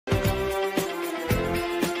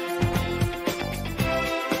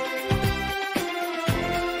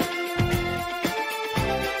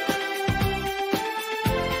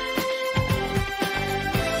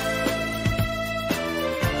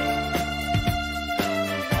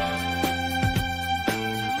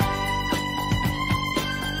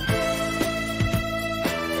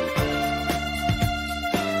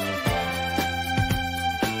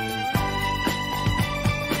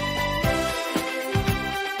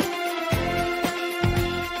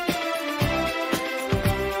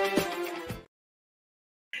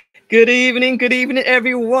Good evening,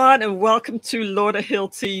 everyone, and welcome to Lauderhill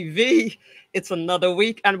TV. It's another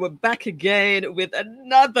week, and we're back again with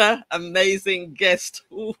another amazing guest.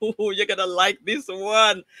 Ooh, you're going to like this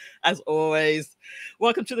one, as always.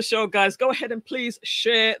 Welcome to the show, guys. Go ahead and please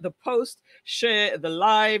share the post, share the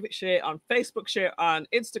live, share on Facebook, share on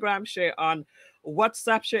Instagram, share on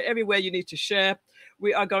WhatsApp, share everywhere you need to share.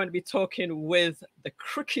 We are going to be talking with the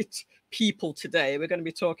cricket people today. We're going to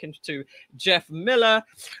be talking to Jeff Miller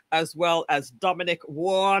as well as Dominic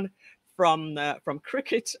Warne from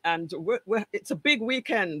cricket, and it's a big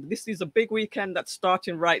weekend. This is a big weekend that's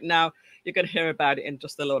starting right now. You're going to hear about it in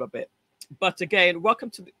just a little bit. But again,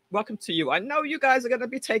 welcome to you. I know you guys are going to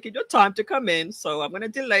be taking your time to come in, so I'm going to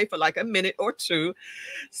delay for like a minute or two.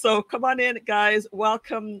 So come on in, guys.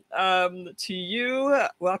 Welcome to you.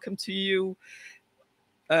 Welcome to you.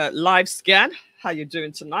 Live scan. How you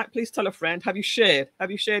doing tonight? Please tell a friend. Have you shared?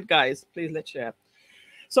 Guys? Please let's share.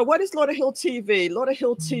 So what is Lauderhill TV?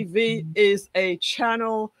 Lauderhill TV is a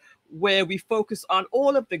channel where we focus on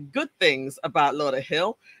all of the good things about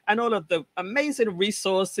Lauderhill and all of the amazing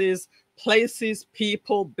resources, places,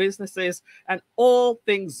 people, businesses, and all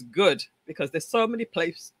things good, because there's so many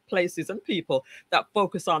places and people that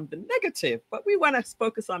focus on the negative, but we want to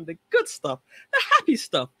focus on the good stuff, the happy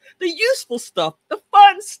stuff, the useful stuff, the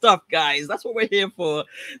fun stuff, guys. That's what we're here for.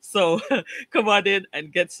 So come on in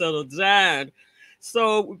and get settled down.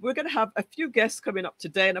 So we're going to have a few guests coming up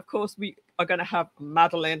today, and of course we are going to have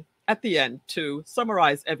Madeline at the end to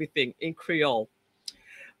summarize everything in Creole.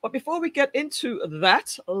 But before we get into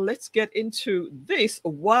that, let's get into this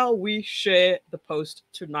while we share the post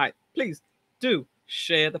tonight. Please do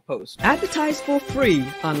share the post. Advertise for free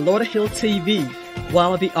on Lauderhill TV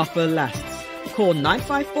while the offer lasts. Call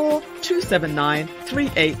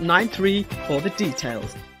 954-279-3893 for the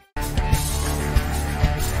details.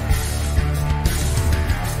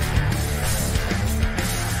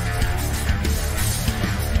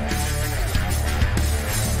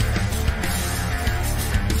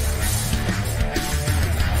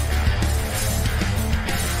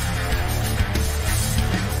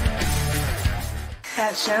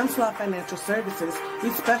 At Shamslaw Financial Services, we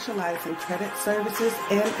specialize in credit services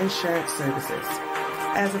and insurance services.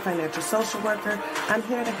 As a financial social worker, I'm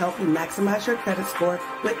here to help you maximize your credit score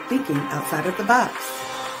with thinking outside of the box.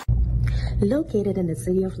 Located in the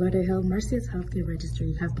city of Lauderhill, Mercy's Healthcare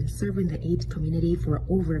Registry have been serving the AIDS community for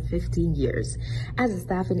over 15 years. As a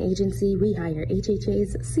staffing agency, we hire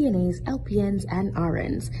HHAs, CNAs, LPNs, and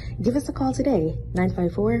RNs. Give us a call today,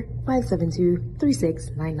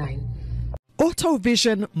 954-572-3699.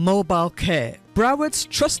 AutoVision Mobile Care, Broward's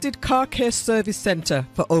trusted car care service center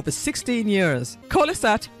for over 16 years. Call us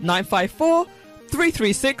at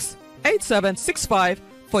 954-336-8765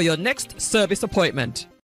 for your next service appointment.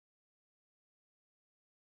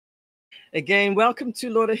 Again, welcome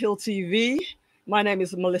to Lauderhill TV. My name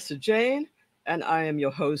is Millissa Jayne, and I am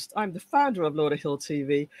your host. I'm the founder of Lauderhill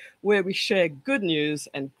TV, where we share good news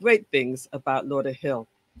and great things about Lauderhill.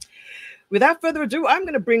 Without further ado, I'm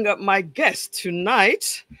going to bring up my guest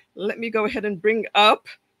tonight. Let me go ahead and bring up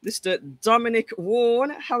Mr. Dominic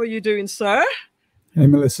Warne. How are you doing, sir? Hey,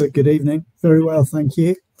 Melissa. Good evening. Very well, thank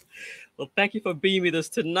you. Well, thank you for being with us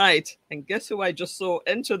tonight. And guess who I just saw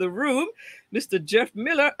enter the room? Mr. Jeff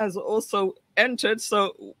Miller has also entered.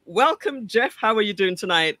 So welcome, Jeff. How are you doing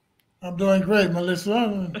tonight? I'm doing great,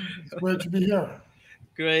 Melissa. It's great to be here.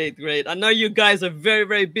 Great. I know you guys are very,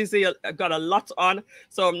 very busy. I've got a lot on,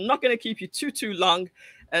 so I'm not going to keep you too long.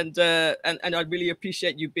 And I really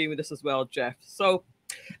appreciate you being with us as well, Jeff. So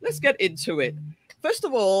let's get into it. First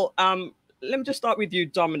of all, let me just start with you,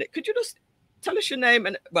 Dominic. Could you just tell us your name?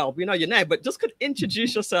 And well, we know your name, but just could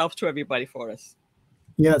introduce yourself to everybody for us.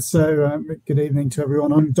 Yeah, so good evening to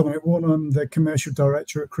everyone. I'm Dominic Warne. I'm the commercial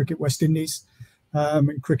director at Cricket West Indies.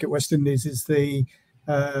 And Cricket West Indies is the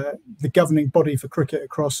governing body for cricket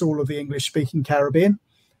across all of the English-speaking Caribbean.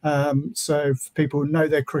 So if people know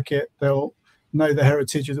their cricket, they'll know the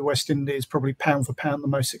heritage of the West Indies, probably pound for pound the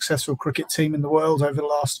most successful cricket team in the world over the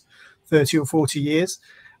last 30 or 40 years.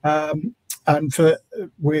 And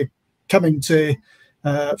we're coming to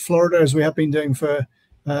Florida, as we have been doing for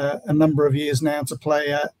a number of years now, to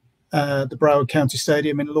play at the Broward County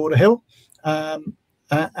Stadium in Lauderhill. And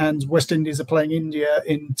West Indies are playing India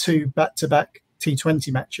in 2 back-to-back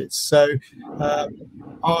T20 matches. So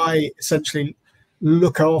I essentially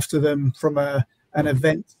look after them from an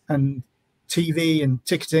event and TV and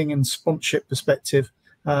ticketing and sponsorship perspective,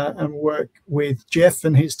 and work with Jeff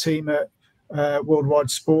and his team at Worldwide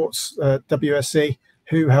Sports, WSE,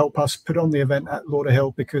 who help us put on the event at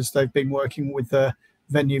Lauderhill because they've been working with the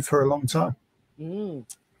venue for a long time.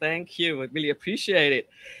 Thank you. I really appreciate it.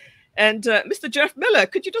 And Mr. Jeff Miller,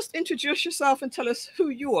 could you just introduce yourself and tell us who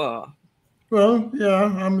you are? Well, yeah,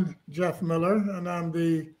 I'm Jeff Miller, and I'm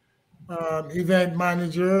the event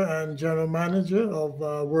manager and general manager of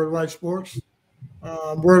Worldwide Sports.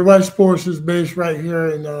 Worldwide Sports is based right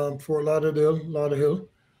here in Fort Lauderhill.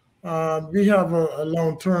 We have a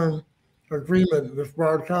long-term agreement with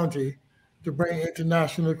Broward County to bring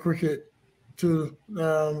international cricket to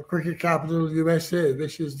cricket capital USA,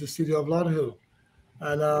 which is the city of Lauderhill.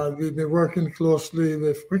 And we've been working closely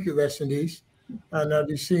with Cricket West Indies. And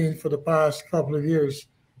we've seen for the past couple of years,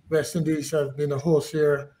 West Indies have been a host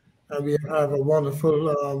here, and we have a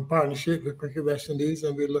wonderful partnership with Cricket West Indies,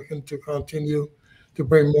 and we're looking to continue to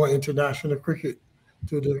bring more international cricket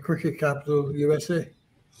to the cricket capital USA.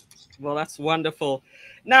 Well, that's wonderful.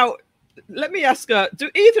 Now, let me ask, do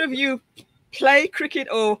either of you play cricket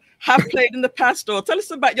or have played in the past, or tell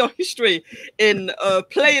us about your history in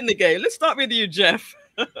playing the game? Let's start with you, Jeff.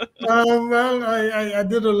 Well, I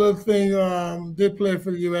did a little thing, did play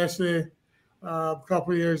for the USA a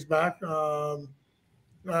couple of years back.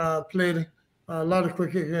 Played a lot of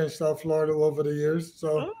cricket here in South Florida over the years.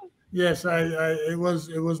 So, yes, it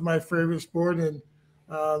was my favorite sport. And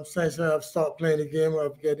since I've stopped playing the game,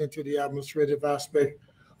 I've get into the administrative aspect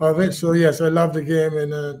of it. So, yes, I love the game.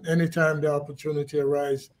 And anytime the opportunity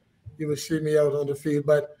arises, you will see me out on the field.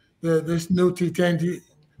 But this new T20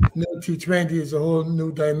 is a whole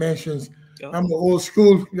new dimensions. I'm an old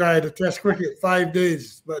school guy to test cricket 5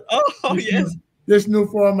 days, but this new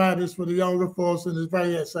format is for the younger folks, and it's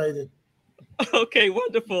very exciting. Okay,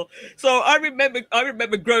 wonderful. So I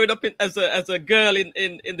remember growing up as a girl in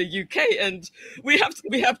the UK, and we have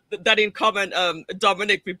that in common.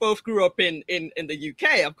 Dominic, we both grew up in the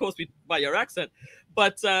UK, of course, by your accent.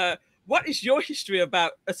 But what is your history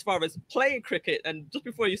about as far as playing cricket? And just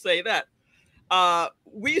before you say that,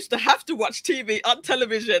 we used to have to watch TV on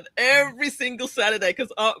television every single Saturday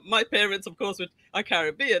because my parents, of course, are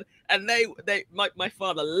Caribbean, and my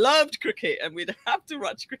father loved cricket, and we'd have to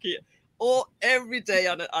watch cricket every day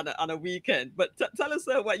on a weekend. But tell us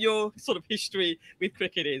what your sort of history with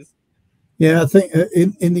cricket is. Yeah, I think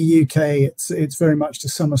in the UK it's very much the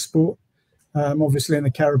summer sport. Obviously, in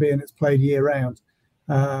the Caribbean, it's played year round.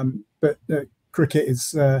 But cricket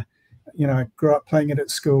is. I grew up playing it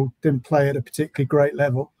at school, didn't play at a particularly great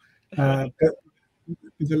level. But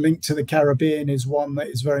the link to the Caribbean is one that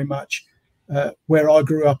is very much where I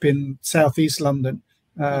grew up in southeast London.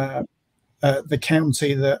 The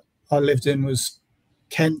county that I lived in was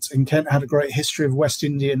Kent, and Kent had a great history of West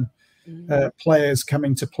Indian players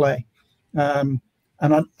coming to play. And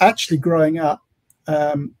I'm actually growing up,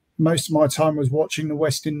 most of my time was watching the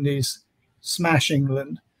West Indies smash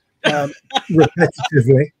England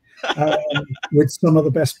repetitively. With some of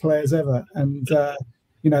the best players ever, and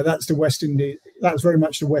that's the West Indies. That's very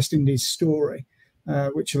much the West Indies story,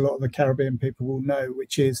 which a lot of the Caribbean people will know.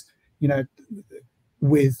 Which is,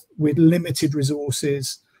 with limited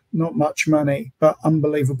resources, not much money, but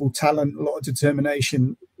unbelievable talent, a lot of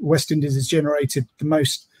determination. West Indies has generated the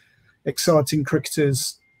most exciting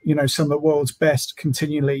cricketers, some of the world's best,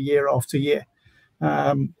 continually year after year,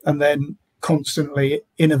 and then constantly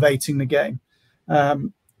innovating the game.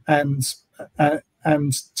 And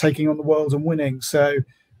taking on the world and winning. So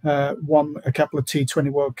won a couple of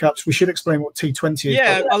T20 World Cups. We should explain what T20 is.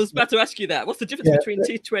 Yeah, I was about to ask you that. What's the difference between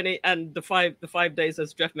T20 and the five days,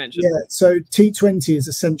 as Jeff mentioned? Yeah, so T20 is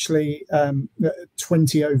essentially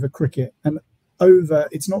 20 over cricket. And over,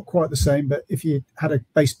 it's not quite the same, but if you had a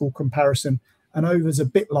baseball comparison, an over is a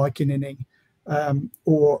bit like an inning,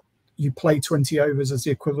 or you play 20 overs as the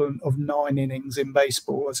equivalent of 9 innings in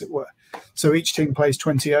baseball, as it were. So each team plays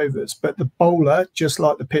 20 overs, but the bowler, just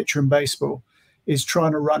like the pitcher in baseball, is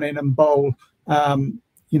trying to run in and bowl. Some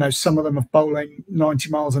of them are bowling 90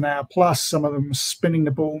 miles an hour plus, some of them are spinning the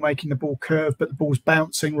ball, making the ball curve, but the ball's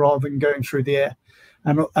bouncing rather than going through the air.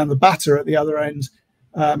 And the batter at the other end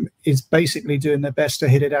is basically doing their best to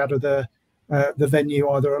hit it out of the venue,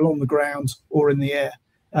 either along the ground or in the air.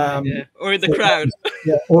 Or in the crowd.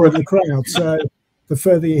 Or in the crowd. So the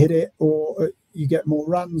further you hit it, or you get more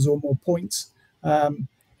runs or more points.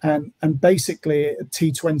 And basically,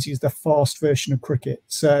 T20 is the fast version of cricket.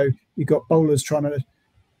 So you've got bowlers trying to,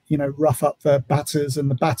 rough up the batters, and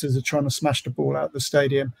the batters are trying to smash the ball out of the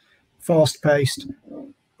stadium. Fast paced,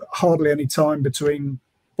 hardly any time between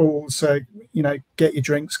balls. So get your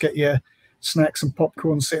drinks, get your snacks and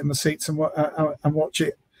popcorn, sit in the seats and watch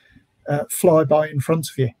it fly by in front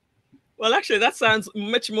of you. Well, actually, that sounds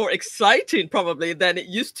much more exciting probably than it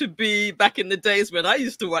used to be back in the days when I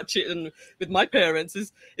used to watch it with my parents.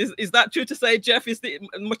 Is that true to say, Jeff? Is the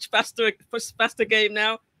much faster game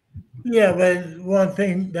now? Yeah, but one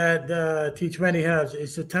thing that T20 has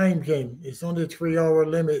is a time game. It's only a 3 hour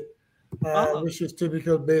limit, Oh, which is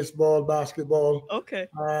typical baseball, basketball. okay.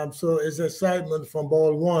 So it's excitement from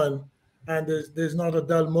ball one, and there's not a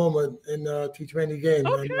dull moment in a T20 game,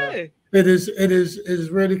 and Okay. it is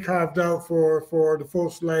really carved out for the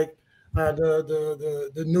folks like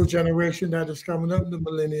the new generation that is coming up, the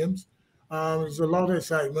millenniums. There's a lot of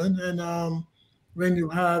excitement, and when you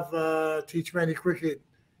have T20 cricket,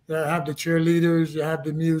 you have the cheerleaders, you have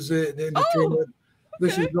the music, the Oh, entertainment,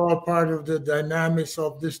 which is okay. all part of the dynamics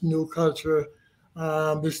of this new culture,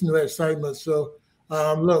 this new excitement. So,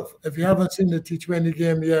 look, if you haven't seen the T20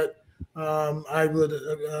 game yet, I would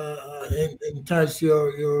entice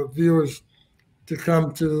your viewers to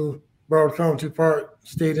come to Broward County Park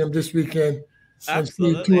Stadium this weekend and see two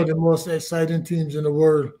of Absolutely. the most exciting teams in the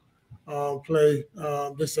world play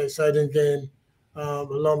this exciting game,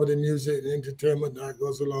 along with the music and entertainment that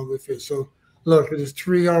goes along with it. So, look, it is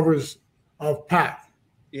 3 hours of packed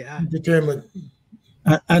Yeah. entertainment.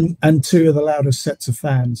 And two of the loudest sets of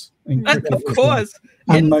fans in And cricket of as well, course,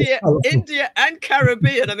 and most colourful. India and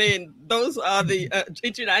Caribbean. I mean, those are the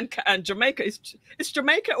India and Jamaica. It's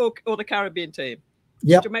Jamaica or the Caribbean team?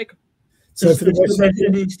 It's Yep. Jamaica. So It's for the the West West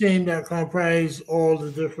Indies, Indies team that comprise all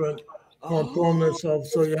the different Oh, components of.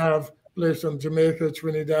 So you have players from Jamaica,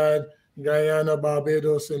 Trinidad, Guyana,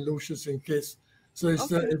 Barbados, and Lucius and Kitts. So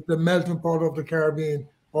okay. it's the melting pot of the Caribbean,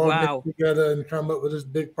 all mixed Wow. together and come up with this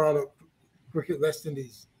big product, Cricket West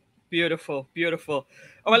Indies. Beautiful, beautiful.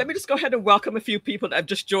 Oh, well, let me just go ahead and welcome a few people that have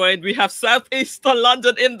just joined. We have Southeast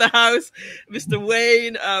London in the house. Mr.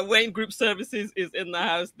 Wayne, Wayne Group Services is in the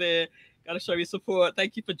house there. Got to show you support.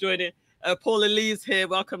 Thank you for joining. Paula Lee's here.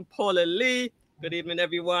 Welcome, Paula Lee. Good evening,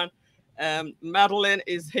 everyone. Madeline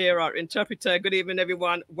is here, our interpreter. Good evening,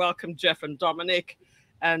 everyone. Welcome, Jeff and Dominic.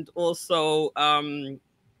 And also,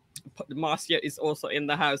 Marcia is also in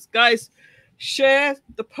the house. Guys, share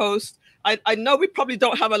the post. I know we probably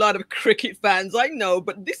don't have a lot of cricket fans, I know,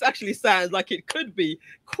 but this actually sounds like it could be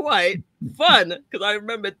quite fun because I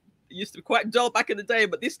remember it used to be quite dull back in the day,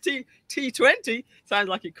 but this T20 sounds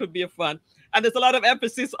like it could be a fun. And there's a lot of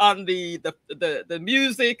emphasis on the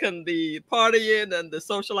music and the partying and the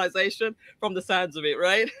socialization from the sounds of it,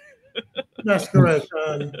 right? That's correct.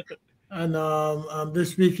 And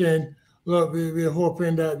this weekend, look, we're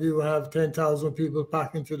hoping that we will have 10,000 people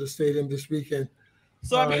pack into the stadium this weekend.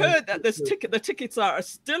 So I've heard that the tickets are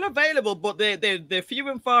still available, but they're few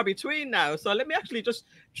and far between now. So let me actually just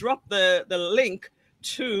drop the link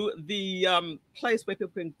to the place where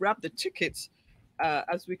people can grab the tickets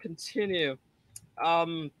as we continue.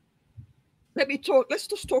 Let's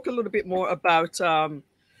just talk a little bit more about the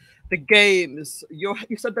games. You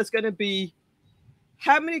said there's going to be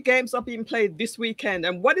how many games are being played this weekend,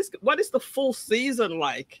 and what is the full season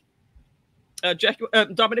like? Jeff,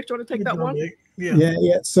 Dominic, do you want to take that one?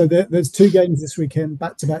 Yeah. So there's two games this weekend,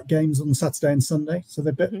 back-to-back games on Saturday and Sunday. So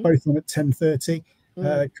they're both on at 10:30,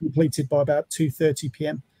 completed by about 2:30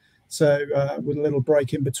 p.m. So with a little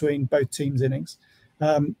break in between both teams' innings.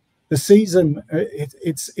 The season,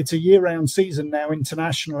 it's a year-round season now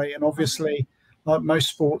internationally, and obviously, like most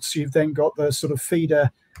sports, you've then got the sort of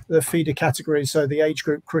feeder category, so the age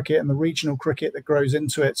group cricket and the regional cricket that grows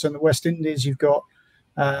into it. So in the West Indies, you've got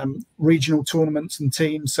regional tournaments and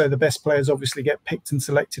teams, so the best players obviously get picked and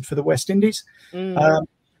selected for the West Indies.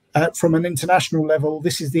 From an international level,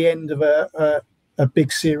 this is the end of a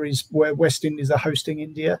big series where West Indies are hosting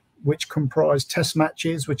India, which comprise test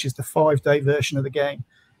matches, which is the 5-day version of the game,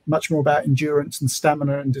 much more about endurance and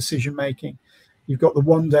stamina and decision making. You've got the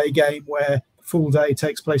 1-day game where full day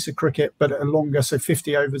takes place of cricket, but at a longer, so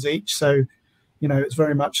 50 overs each. So, it's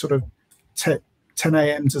very much sort of 10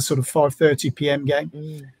 a.m. to sort of 5:30 p.m. game.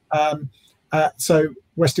 So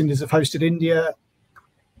West Indies have hosted India.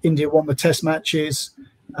 India won the test matches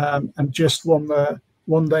and just won the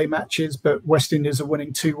 1-day matches, but West Indies are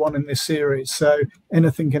winning 2-1 in this series. So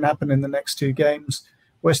anything can happen in the next two games.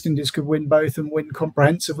 West Indies could win both and win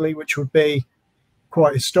comprehensively, which would be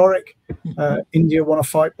quite historic. India want to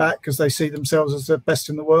fight back because they see themselves as the best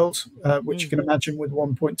in the world, which you can imagine with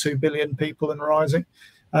 1.2 billion people and rising.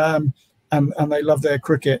 And they love their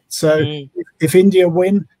cricket. So if India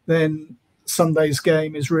win, then Sunday's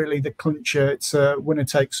game is really the clincher. It's winner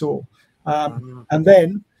takes all. And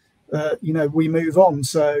then, we move on.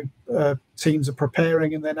 So teams are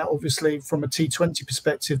preparing. And then obviously from a T20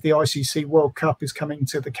 perspective, the ICC World Cup is coming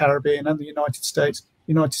to the Caribbean and the United States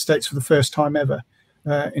for the first time ever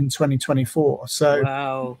in 2024.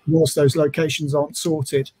 So whilst those locations aren't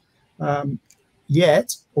sorted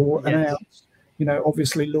yet or announced,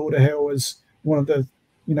 obviously Lauderhill is one of the,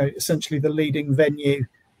 essentially the leading venue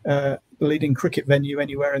leading cricket venue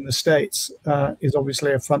anywhere in the States, is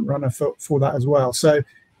obviously a front runner for that as well. So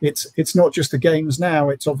it's not just the games now,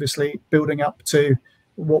 it's obviously building up to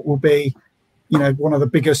what will be, one of the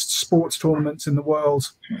biggest sports tournaments in the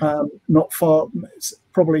world, not far, it's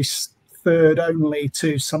probably third only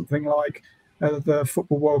to something like the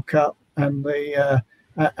Football World Cup and the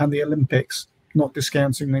Olympics, not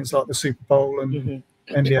discounting things like the Super Bowl and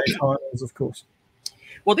NBA finals, of course.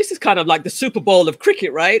 Well, this is kind of like the Super Bowl of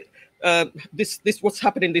cricket, right? This what's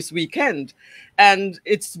happening this weekend, and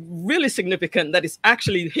it's really significant that it's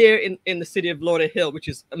actually here in the city of Lauderhill, which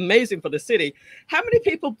is amazing for the city. How many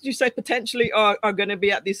people do you say potentially are going to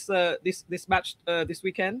be at this match this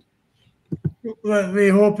weekend? Well,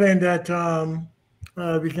 we're hoping that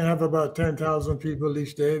we can have about 10,000 people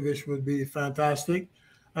each day, which would be fantastic.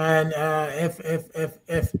 And if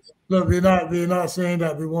look, we're not saying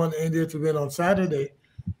that we want India to win on Saturday,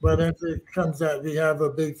 but if it comes that we have a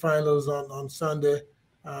big finals on Sunday,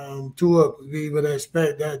 we would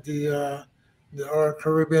expect that our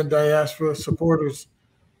Caribbean diaspora supporters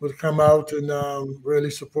would come out and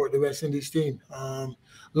really support the West Indies team.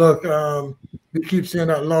 Look, we keep saying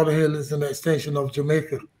that Lauderhill is an extension of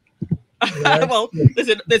Jamaica. Right? Well,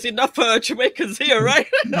 there's enough Jamaicans here, right?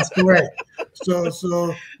 That's correct.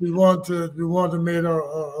 So we want to make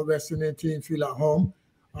our West Indian team feel at home.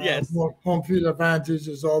 Yes. Home field advantage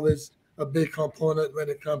is always a big component when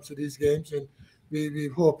it comes to these games, and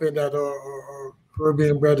we're hoping that our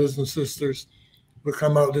Caribbean brothers and sisters will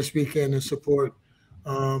come out this weekend and support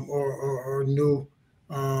our new.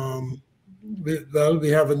 We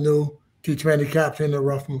have a new T20 captain,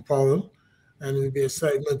 Ruffman Powell, and it'll be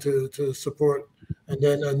excitement to support, and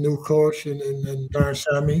then a new coach and Darren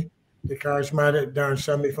Sammy, the charismatic Darren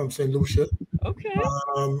Sammy from St. Lucia. Okay.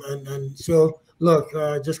 And so look,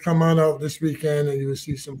 just come on out this weekend and you will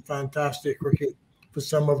see some fantastic cricket for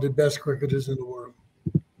some of the best cricketers in the world.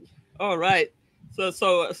 All right. So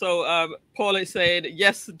Paul is saying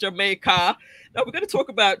yes, Jamaica. Now we're going to talk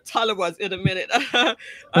about Tallawahs in a minute.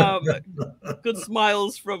 Good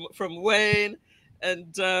smiles from Wayne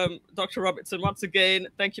and Dr. Robertson. Once again,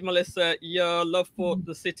 thank you, Millissa. Your love for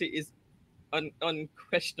the city is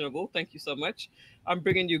unquestionable. Thank you so much. I'm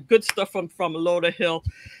bringing you good stuff from Lauderhill.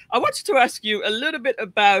 I wanted to ask you a little bit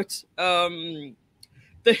about the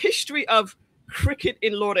history of cricket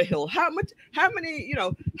in Lauderhill. How many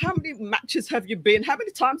matches have you been? How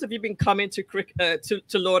many times have you been coming to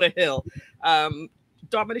Lauderhill?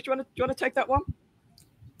 Dominic, do you want to take that one?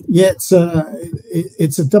 Yeah,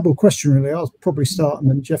 it's a double question really. I'll probably start and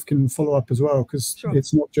then Jeff can follow up as well, because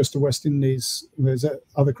It's not just the West Indies. There's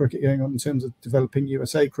other cricket going on in terms of developing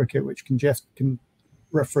USA cricket, which Jeff can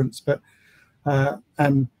reference, but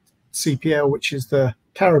and CPL, which is the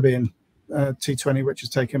Caribbean T20, which has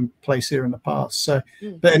taken place here in the past. So,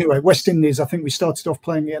 but anyway, West Indies. I think we started off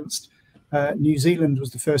playing against New Zealand.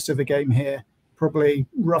 Was the first ever game here, probably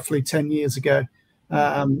roughly 10 years ago.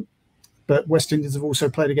 But West Indies have also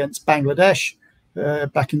played against Bangladesh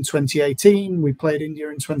back in 2018. We played India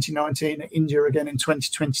in 2019, India again in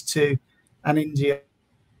 2022, and India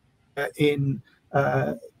and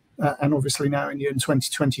obviously now India in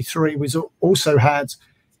 2023. We also had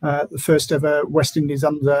the first ever West Indies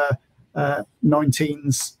under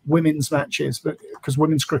 19s women's matches, but because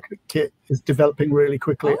women's cricket is developing really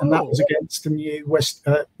quickly, and that was against the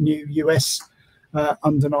new US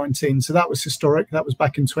under 19. So that was historic. That was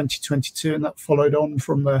back in 2022, and that followed on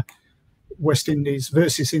from the West Indies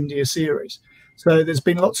versus India series. So there's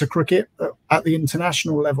been lots of cricket at the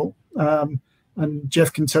international level, and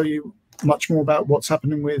Jeff can tell you much more about what's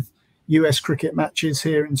happening with US cricket matches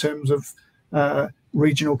here in terms of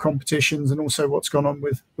regional competitions, and also what's gone on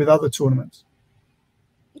with other tournaments.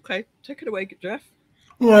 Okay, take it away, Jeff.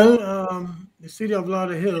 Well, the city of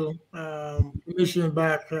Lauderhill commissioned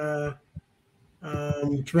back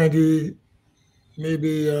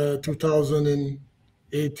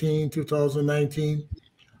 2018, 2019.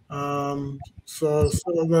 Well,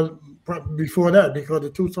 before that, because the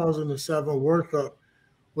 2007 World Cup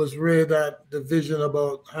was really that the vision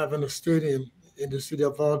about having a stadium in the city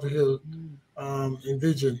of Lauderhill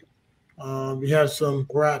envisioned. We had some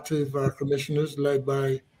proactive commissioners led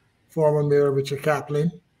by former Mayor Richard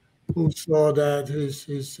Kaplan, who saw that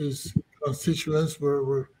his constituents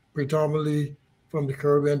were predominantly from the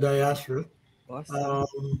Caribbean diaspora.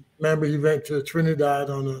 Awesome. Remember, he went to Trinidad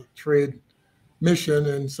on a trade mission,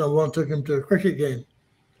 and someone took him to a cricket game,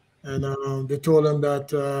 and they told him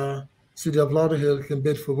that city of Lauderhill can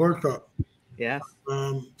bid for World Cup. Yes.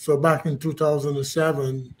 So back in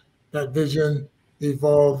 2007, that vision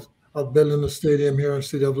evolved of building a stadium here in the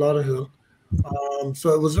city of Lauderhill.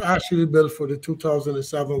 So it was actually built for the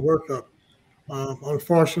 2007 World Cup.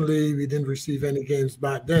 Unfortunately, we didn't receive any games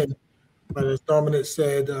back then. But as Dominic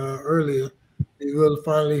said earlier, we will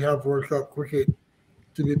finally have World Cup cricket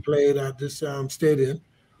to be played at this stadium.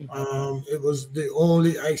 It was the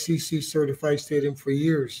only ICC certified stadium for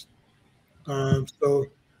years. So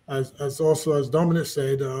as Dominic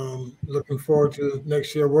said, looking forward to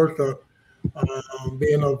next year World Cup.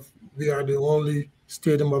 We are the only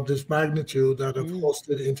stadium of this magnitude that have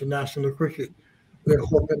hosted international cricket. We're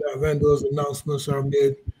hoping that when those announcements are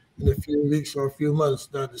made in a few weeks or a few months,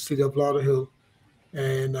 that the city of Lauderhill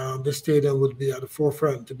and the stadium would be at the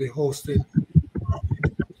forefront to be hosting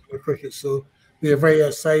international cricket. So we are very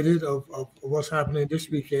excited of what's happening this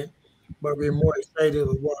weekend, but we're more excited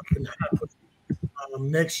of what can happen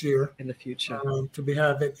next year in the future to be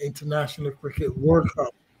having international cricket World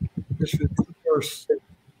Cup. This would be the first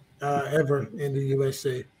ever in the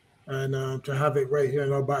USA, and to have it right here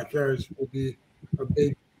in our backyards will be a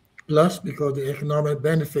big plus, because the economic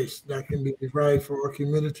benefits that can be derived for our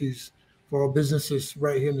communities, for our businesses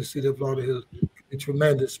right here in the city of Lauderhill, can be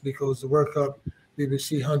tremendous, because the World Cup, we will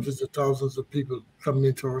see hundreds of thousands of people coming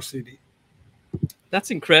into our city.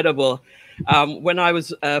 That's incredible. When I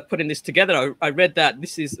was putting this together, I read that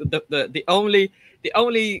this is the only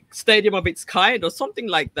stadium of its kind, or something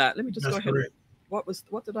like that. Let me just go ahead. Correct.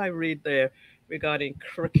 What did I read there regarding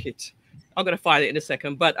cricket? I'm going to find it in a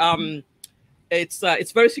second, but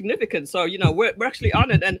it's very significant. So we're actually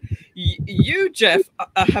honored, and you, Jeff,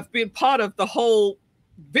 have been part of the whole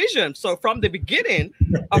vision. So from the beginning,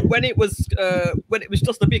 when it was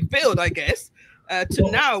just a big field, I guess,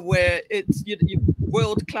 to now where it's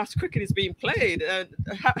world-class cricket is being played.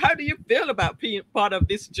 How do you feel about being part of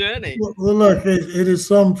this journey? Well, look, it is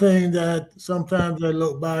something that sometimes I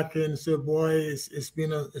look back and say, "Boy, it's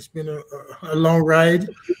been a long ride."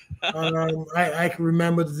 I can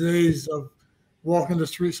remember the days of walking the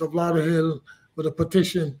streets of Lauderhill with a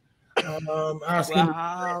petition, asking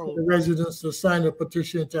the residents to sign a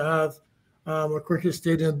petition to have a cricket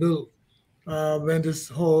stadium built. When this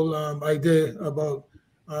whole idea about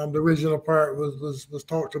the original part was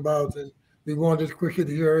talked about, and we wanted cricket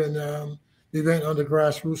here, and we went on the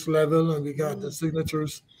grassroots level, and we got the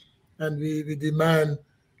signatures, and we demand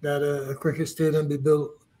that a cricket stadium be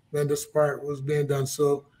built when this part was being done.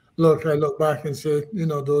 So look, I look back and say,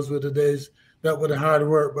 those were the days. That were the hard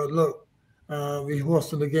work, but look, we're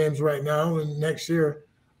hosting the games right now, and next year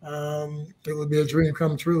it would be a dream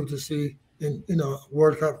come true to see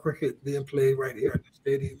World Cup cricket being played right here at the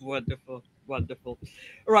stadium. Wonderful.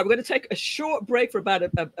 All right, we're going to take a short break for about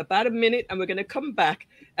a minute, and we're going to come back,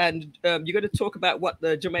 and you're going to talk about what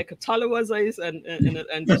the Jamaica Tallawahs is, and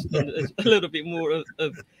just a little bit more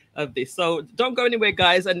of this. So don't go anywhere,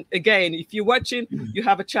 guys. And again, if you're watching, you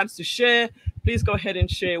have a chance to share. Please go ahead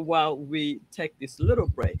and share while we take this little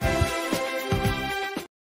break.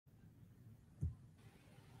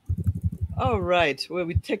 All right, well,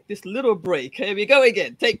 we take this little break. Here we go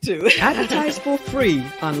again. Take two. Advertise for free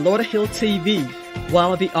on Lauderhill TV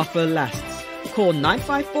while the offer lasts. Call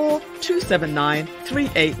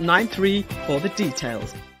 954-279-3893 for the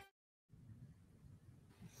details.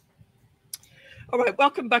 All right,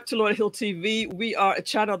 welcome back to Lauderhill TV. We are a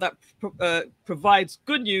channel that provides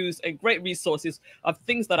good news and great resources of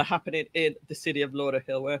things that are happening in the city of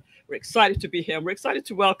Lauderhill. We're excited to be here. We're excited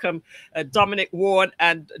to welcome Dominic Warne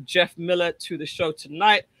and Jeff Miller to the show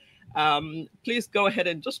tonight. Please go ahead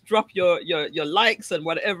and just drop your likes and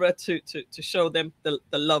whatever to show them the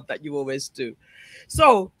love that you always do.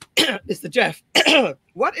 So, Mr. Jeff,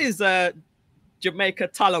 what is Jamaica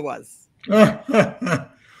Tallawahs?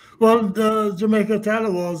 Well, the Jamaica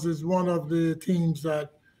Tallawahs is one of the teams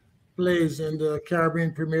that plays in the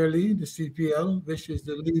Caribbean Premier League, the CPL, which is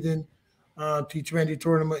the leading T20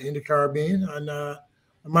 tournament in the Caribbean. And a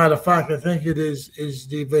matter of fact, I think it is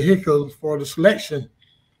the vehicle for the selection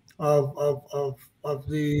of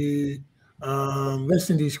the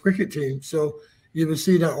West Indies cricket team. So you will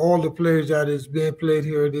see that all the players that is being played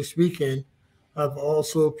here this weekend have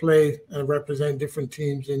also played and represent different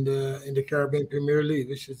teams in the Caribbean Premier League,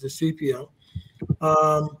 which is the CPL.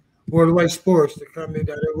 Worldwide Sports, the company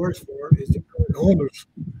that it works for, is the current owners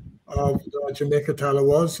of the Jamaica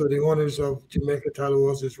Tallawahs. So the owners of Jamaica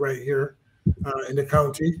Tallawahs is right here in the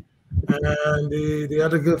county. And the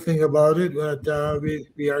other good thing about it, that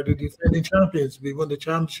we are the defending champions. We won the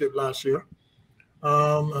championship last year.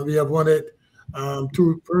 And we have won it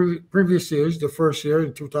two previous years, the first year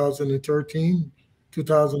in 2013,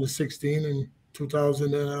 2016, and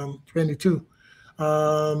 2022.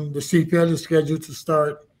 The CPL is scheduled to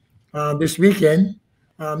start next weekend,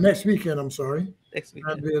 I'm sorry. Next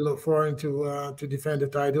weekend. And we look forward to defend the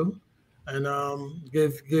title and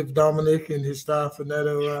give Dominic and his staff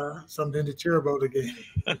another something to cheer about again.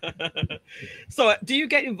 So, do you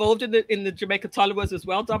get involved in the Jamaica Tallawahs as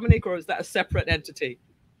well, Dominic, or is that a separate entity?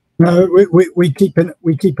 No, we keep an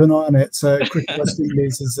eye on it. So Cricket West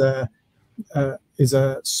Indies is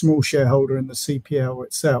a small shareholder in the CPL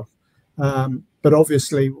itself, but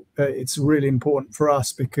obviously it's really important for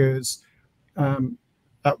us because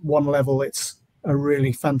at one level it's a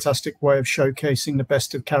really fantastic way of showcasing the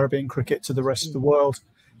best of Caribbean cricket to the rest of the world.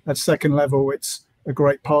 At second level, it's a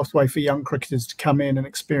great pathway for young cricketers to come in and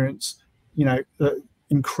experience,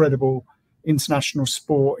 incredible international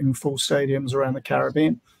sport in full stadiums around the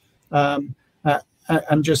Caribbean. And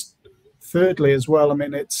just thirdly as well, I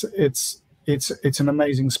mean, it's an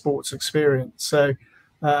amazing sports experience. So,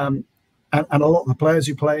 and a lot of the players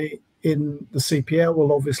who play in the CPL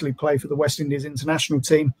will obviously play for the West Indies international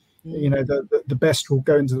team. The best will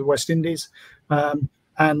go into the West Indies,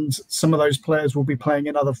 and some of those players will be playing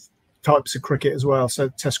in other types of cricket as well, so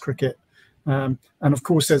Test cricket, and of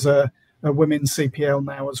course there's a women's CPL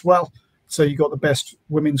now as well. So you've got the best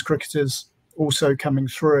women's cricketers also coming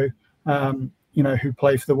through, who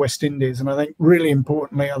play for the West Indies. And I think really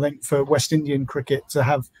importantly, for West Indian cricket to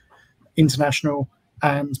have international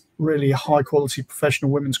and really high quality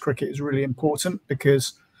professional women's cricket is really important,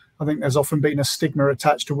 because I think there's often been a stigma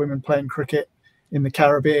attached to women playing cricket in the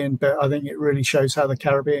Caribbean, but I think it really shows how the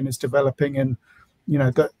Caribbean is developing, and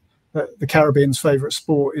that the Caribbean's favourite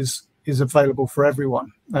sport is available for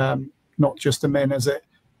everyone, not just the men, as it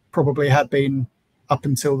probably had been up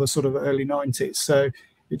until the sort of early 90s. So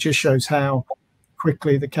it just shows how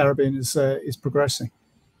quickly the Caribbean is progressing.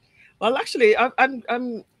 Well, actually,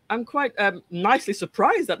 I'm quite nicely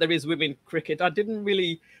surprised that there is women cricket. I don't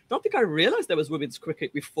think I realized there was women's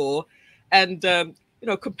cricket before. And,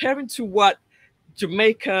 comparing to what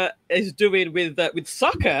Jamaica is doing with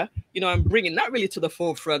soccer, I'm bringing that really to the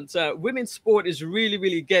forefront. Women's sport is really,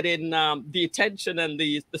 really getting the attention and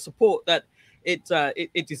the support that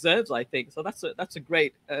it deserves, I think. So that's a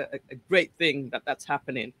great thing that's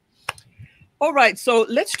happening. All right, so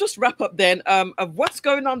let's just wrap up then of what's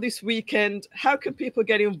going on this weekend. How can people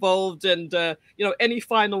get involved? And, any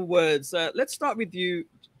final words? Let's start with you,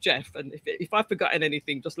 Jeff. And if I've forgotten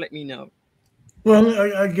anything, just let me know. Well,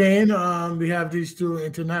 again, we have these two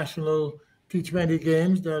international T20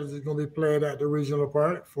 games that is going to be played at the regional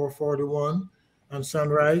park, 441 and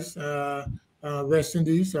Sunrise. West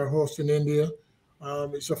Indies are hosting India.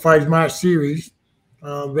 It's a 5-match series.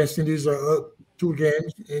 West Indies are up 2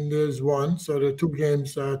 games, India's 1, so there are 2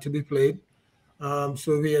 games to be played.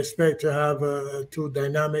 So we expect to have 2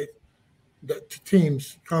 dynamic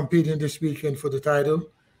teams competing this weekend for the title.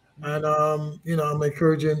 And, I'm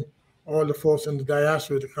encouraging all the folks in the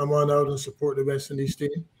diaspora to come on out and support the West Indies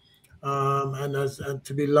team, and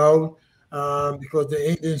to be loud, because the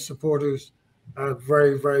Indian supporters are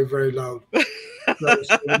very, very, very loud. So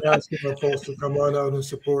we're asking our folks to come on out and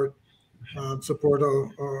support our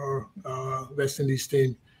West Indies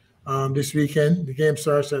team this weekend. The game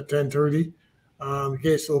starts at 10:30. The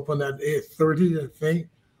gates open at 8:30, I think.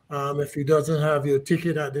 If you doesn't have your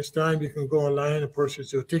ticket at this time, you can go online and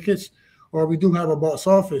purchase your tickets. Or we do have a box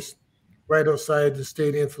office right outside the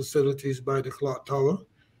stadium facilities by the clock tower,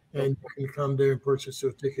 and you can come there and purchase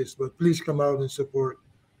your tickets. But please come out and support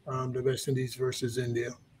the West Indies versus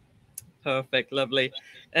India. Perfect, lovely.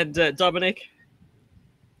 And Dominic?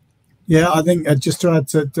 Yeah, I think just to add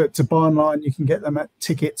to buy online, you can get them at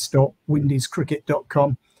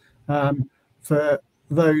tickets.windiescricket.com. For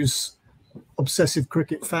those obsessive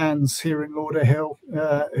cricket fans here in Lauderhill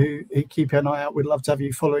who keep an eye out, we'd love to have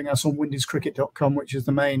you following us on windiescricket.com, which is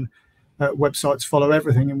the main website to follow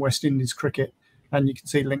everything in West Indies cricket. And you can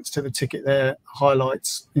see links to the ticket there,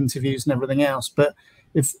 highlights, interviews and everything else. But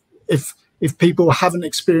if people haven't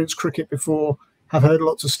experienced cricket before, have heard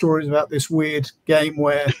lots of stories about this weird game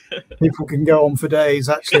where people can go on for days.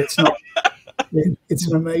 Actually, it's not.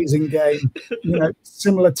 It's an amazing game.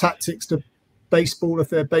 Similar tactics to baseball. If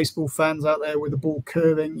there are baseball fans out there with the ball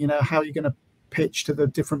curving, how you're going to pitch to the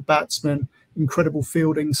different batsmen. Incredible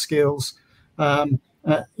fielding skills. And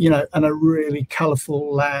a really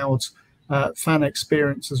colourful, loud fan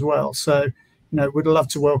experience as well. So, we'd love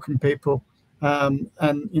to welcome people. And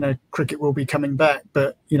cricket will be coming back,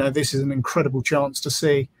 but this is an incredible chance to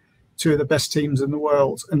see 2 of the best teams in the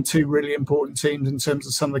world, and 2 really important teams in terms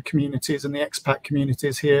of some of the communities and the expat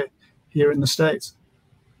communities here in the States.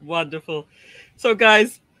 Wonderful. So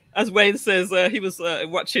guys, as Wayne says, he was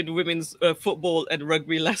watching women's football and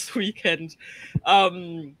rugby last weekend.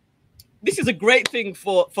 This is a great thing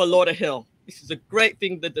for Lauderhill. This is a great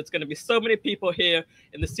thing that there's going to be so many people here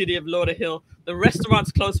in the city of Lauderhill. The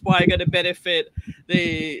restaurants close by are going to benefit.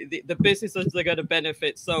 The businesses are going to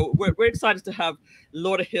benefit. So we're excited to have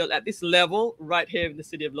Lauderhill at this level right here in the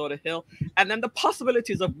city of Lauderhill. And then the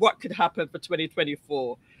possibilities of what could happen for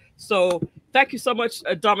 2024. So thank you so much,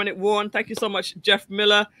 Dominic Warne. Thank you so much, Jeff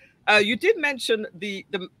Miller. You did mention the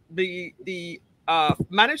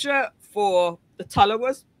manager for the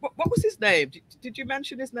Tallawahs. What was his name? Did you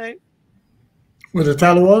mention his name? With the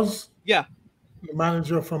Tallawahs? Yeah. The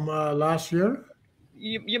manager from last year?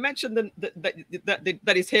 You mentioned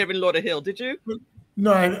that he's here in Lauderhill, did you?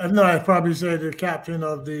 No, I probably say the captain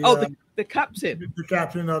of the. Oh, the captain. The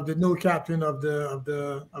captain of the new captain of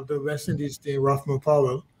the West Indies team, Ruffman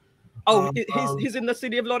Powell. Oh, he's in the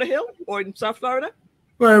city of Lauderhill or in South Florida?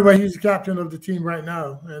 Well, he's the captain of the team right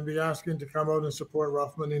now, and we asked him to come out and support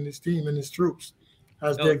Ruffman and his team and his troops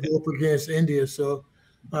as they go up against India. So,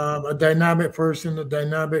 a dynamic person, a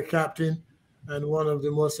dynamic captain, and one of the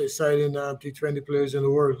most exciting T20 players in the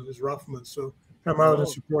world is Ruffman. So, come out and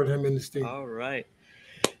support him in his team. All right.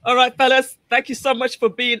 All right, fellas. Thank you so much for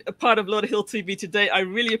being a part of Lauderhill TV today. I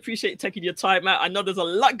really appreciate you taking your time out. I know there's a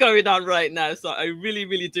lot going on right now, so I really,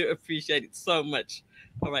 really do appreciate it so much.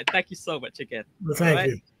 All right. Thank you so much again. Well,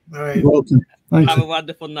 thank you. All right. You're welcome. Have a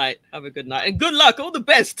wonderful night. Have a good night. And good luck. All the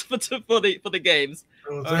best for the games.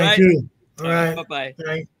 Well, thank you. All right. Bye-bye.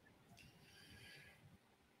 Thanks.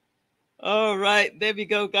 All right. There we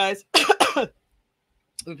go, guys.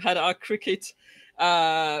 We've had our cricket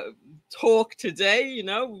talk today. You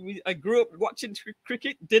know, I grew up watching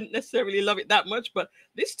cricket, didn't necessarily love it that much, but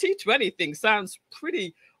this T20 thing sounds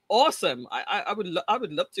pretty awesome. I would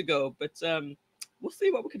love to go, but we'll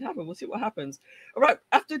see what can happen. We'll see what happens. All right.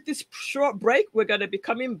 After this short break, we're going to be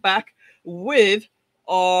coming back with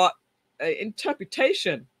our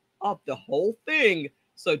interpretation of the whole thing.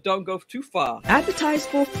 So don't go too far. Advertise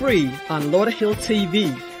for free on Lauderhill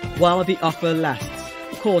TV while the offer lasts.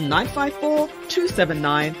 Call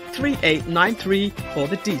 954-279-3893 for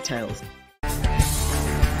the details.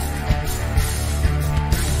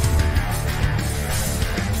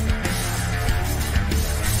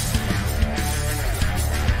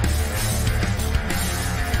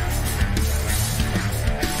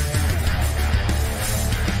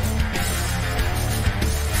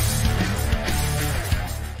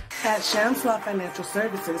 At Shamsla Financial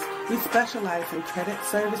Services, we specialize in credit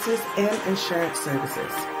services and insurance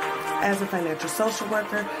services. As a financial social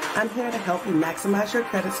worker, I'm here to help you maximize your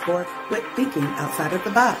credit score with thinking outside of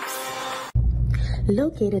the box.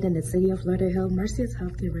 Located in the city of Lauderhill, Mercy's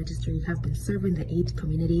Healthcare Registry have been serving the AIDS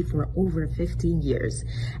community for over 15 years.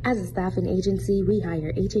 As a staffing agency, we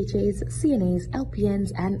hire HHAs, CNAs,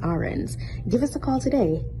 LPNs, and RNs. Give us a call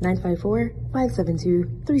today,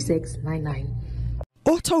 954-572-3699.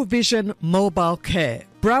 AutoVision Mobile Care,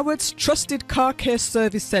 Broward's trusted car care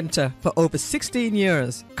service center for over 16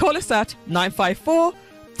 years. Call us at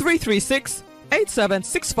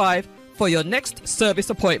 954-336-8765 for your next service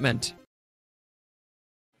appointment.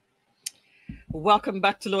 Welcome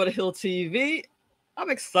back to Lauderhill TV. I'm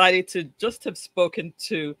excited to just have spoken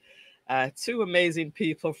to two amazing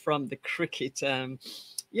people from the cricket.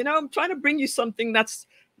 You know, I'm trying to bring you something that's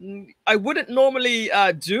I wouldn't normally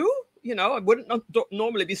do. You know, I wouldn't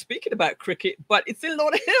normally be speaking about cricket, but it's in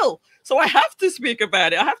Lauderhill, so I have to speak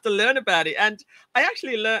about it. I have to learn about it. And I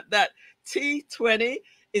actually learned that T20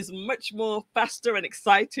 is much more faster and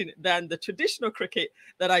exciting than the traditional cricket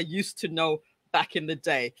that I used to know back in the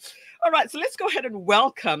day. All right, so let's go ahead and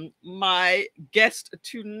welcome my guest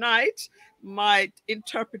tonight, my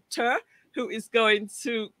interpreter, who is going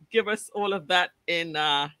to give us all of that in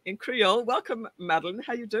Creole. Welcome, Madeline.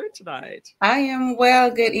 How are you doing tonight? I am well.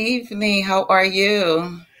 Good evening. How are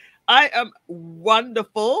you? I am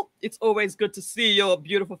wonderful. It's always good to see your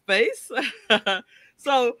beautiful face.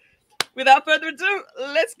 So, without further ado,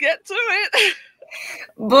 let's get to it.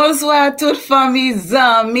 Bonsoir toute famille,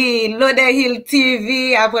 amis, Lauderhill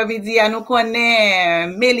TV. Après-midi, à nous connaît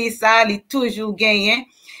Millissa, il toujours gagné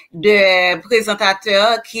de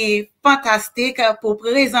présentateurs qui fantastique pour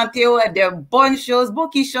présenter de bonnes choses,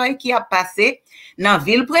 beaucoup choses qui a passé dans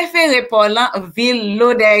ville préférée pour la ville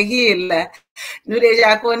Lauderhill. Nous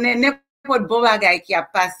déjà connaissons n'importe bon bagage qui a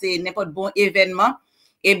passé, n'importe bon événement.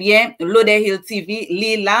 Eh bien, Lauderhill TV,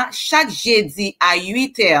 là chaque jeudi à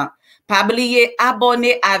 8h. Pas oublier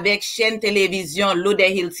abonner avec chaîne télévision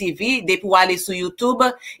Lauderhill TV depuis pour aller sur YouTube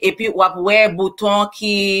et puis ou après bouton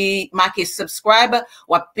qui marqué subscribe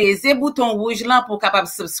ou peser bouton rouge là pour capable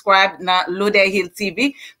subscribe dans Lauderhill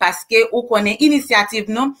TV parce que ou connaît initiative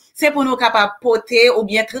nous c'est pour nous capable porter ou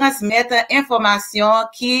bien transmettre information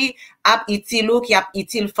qui a utile ou qui a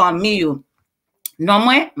utile famille. Non,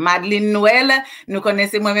 moi, Madeleine Noël, nous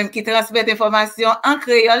connaissons moi-même qui transmet information en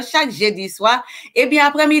créole chaque jeudi soir. Et bien,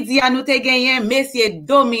 après-midi, nous te gagné Monsieur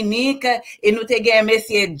Dominic et nous te gagné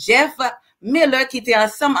Monsieur Jeff Miller qui était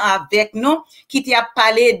ensemble avec nous, qui t'a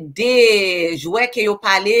parlé des jouets qui ont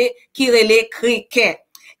parlé, qui relèvent cricket.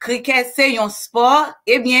 Cricket, c'est un sport.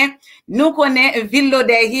 Eh bien, nous connaissons Ville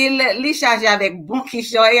Lauderhill, li chargé avec bon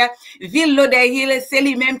Kishoy. Ville Lauderhill, c'est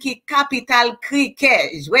lui-même qui capitale cricket.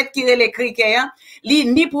 Jouet qui relève cricket, hein. Li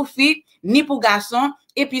ni pour filles, ni pour garçons.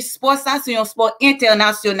 Et puis, sport, ça, c'est un sport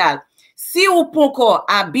international. Si ou pas encore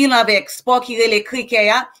à bilan avec sport qui relève cricket,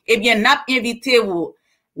 hein, eh bien, n'a invité vous,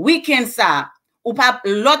 week-end ça, ou pas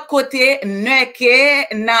l'autre côté neke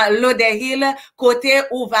dans Lauderhill côté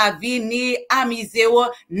où va venir amuser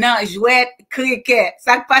dans jouet cricket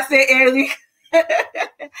ça passe Eric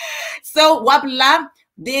so wap là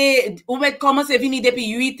ou met commencer venir depuis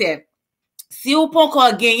 8 heures si ou pas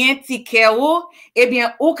encore gagner ticket ou eh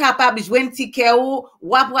bien ou capable jouer ticket ou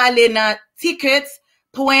wap aller dans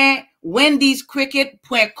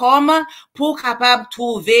tickets.wendyscricket.com pour capable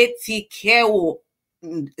trouver ticket ou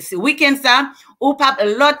week-end ça ou pas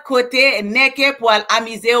l'autre côté n'est pour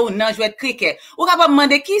amuser ou non jouer cricket ou capable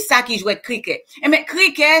demander qui ça qui joue cricket et mais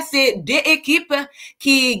cricket c'est deux équipes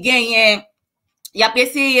qui gagnent y a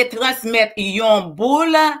essayé de transmettre yon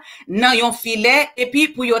boule dans yon filet et puis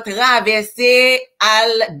pour yon traverser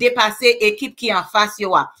al dépasser équipe qui en face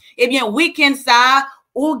yo et bien week-end ça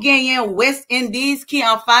ou gagne West Indies qui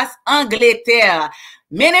en face Angleterre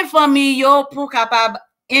mené famille yo pour capable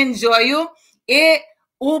enjoy you et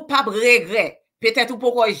ou pas regret. Peut-être ou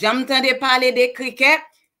pourquoi j'aime entendre parler de cricket,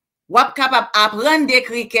 ou capable apprendre des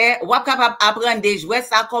cricket, ou capable apprendre des jouets,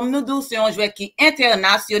 ça comme nous tous, c'est un jouet qui est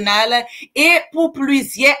international et pour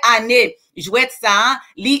plusieurs années, jouet ça,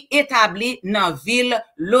 li établi dans ville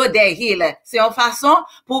Lauderhill. C'est une façon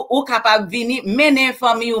pour ou capable venir mener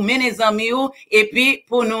famille ou mener amis ou et puis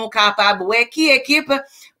pour nous capable ouais qui équipe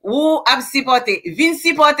ou ap supporter vin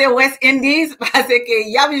supporter West Indies parce que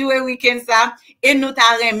y a joué week-end ça et nous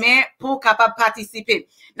t'a remet pour capable participer.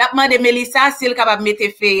 N'a demandé Millissa s'il capable mettre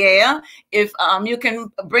flyer if you can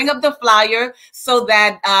bring up the flyer so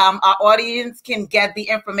that our audience can get the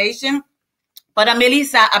information. Pendant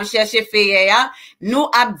Millissa a cherché flyer, nous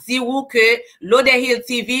a dit que Lauderhill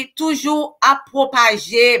TV toujours a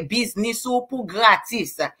propagé business ou pour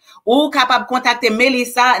gratis. Ou capable contacter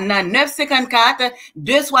Millissa dans 954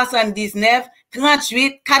 279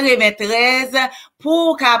 38 93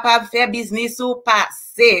 pour capable faire business ou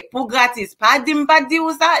passer pour gratis. Pas dire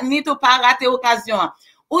ça ni tout pas rater occasion.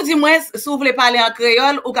 Ou du moins si vous voulez parler en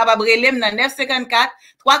créole ou capable relem dans 954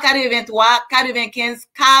 383 95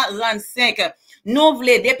 45. Nous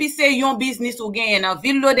voulons depuis c'est un business ou gagne dans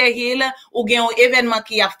ville Lauderhill ou gagne un événement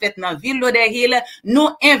qui a fait dans ville Lauderhill nous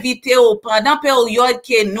inviter au pendant période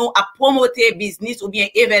que nous a promoter business ou bien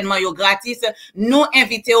événement yo gratis nous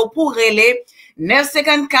inviter au pour relais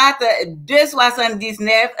 954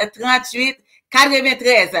 279 38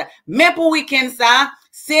 93 mais pour week-end ça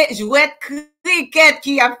c'est jouet cricket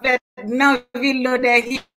qui a fait dans ville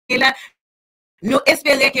Lauderhill. Nous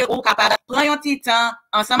espérons que vous capable prendre un petit temps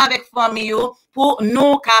ensemble avec famille pour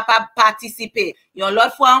nous capable participer. Et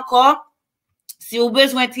l'autre fois encore, si vous avez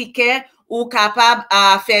besoin de ticket, ou capable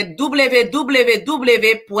à faire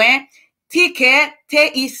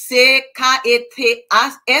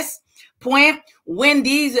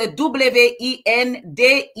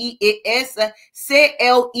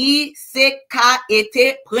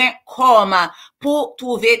pour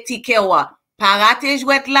trouver ticket. Pas rater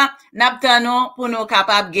jouet là, n'abtenons pour nous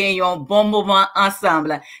capables gagner un bon moment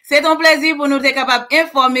ensemble. C'est un plaisir pour nous être capables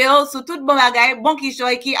d'informer sur tout bon bagay, bon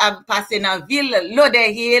kishoy qui a passé dans ville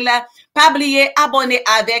Lauderhill. Pas oublier abonner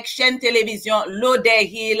avec chaîne télévision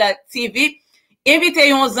Lauderhill TV. Invitez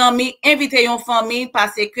yon amis, invitez yon famille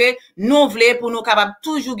parce que nous voulons pour nous capables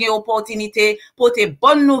toujours gagner opportunité pour des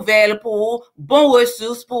bonnes nouvelles pour bonnes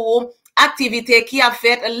ressources pour activité qui a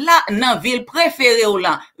fait là dans ville préférée ou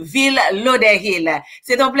là ville Lauderhill.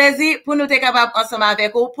 C'est un plaisir pour nous être capable ensemble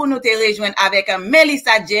avec vous pour nous te rejoindre avec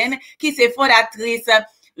Millissa Jayne qui c'est fondatrice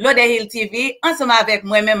Lauderhill TV ensemble avec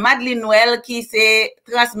moi-même Madeleine Noël qui c'est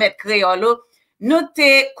transmettre créole. Nous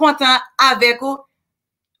te content avec vous.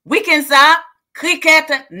 Week-end ça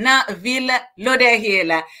cricket dans ville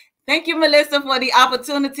Lauderhill. Thank you Millissa for the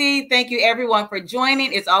opportunity. Thank you everyone for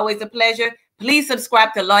joining. It's always a pleasure. Please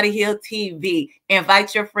subscribe to Lauderhill TV.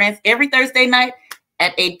 Invite your friends every Thursday night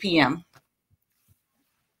at 8 p.m.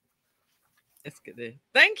 That's good.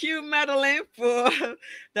 Thank you, Madeleine, for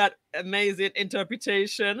that amazing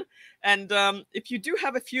interpretation. And if you do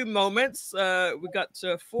have a few moments, we got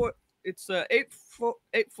it's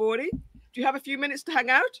 8:40. you have a few minutes to hang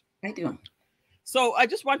out? I do. So I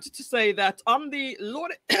just wanted to say that on the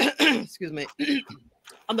excuse me,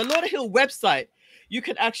 on the Lauderhill website, you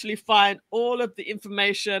can actually find all of the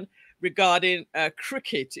information regarding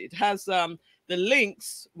cricket. It has the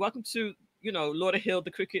links. Welcome to, you know, Lauderhill,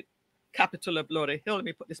 the cricket capital of Lauderhill. Let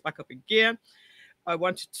me put this back up again. I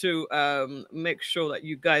wanted to make sure that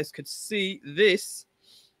you guys could see this.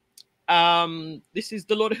 This is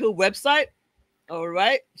the Lauderhill website. All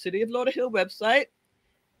right, City of Lauderhill website.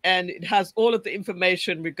 And it has all of the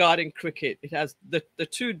information regarding cricket. It has the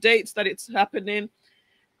 2 dates that it's happening,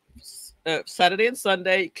 Saturday and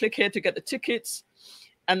Sunday. Click here to get the tickets.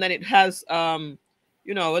 And then it has,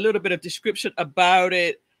 you know, a little bit of description about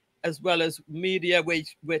it, as well as media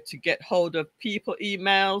where to get hold of people,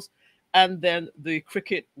 emails, and then the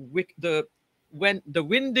cricket, the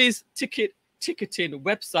Windies ticketing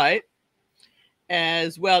website,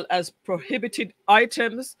 as well as prohibited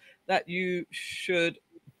items that you should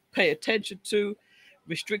pay attention to,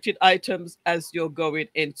 restricted items as you're going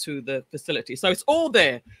into the facility. So it's all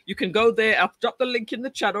there. You can go there. I've dropped the link in the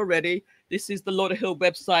chat already. This is the Lauderhill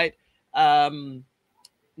website,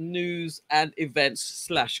 news and events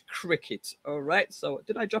 / cricket. All right. So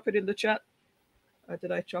did I drop it in the chat?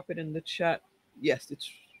 Did I drop it in the chat? Yes,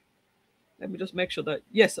 let me just make sure that,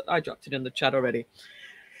 yes, I dropped it in the chat already.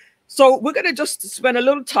 So we're going to just spend a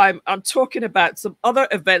little time on talking about some other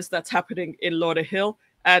events that's happening in Lauderhill.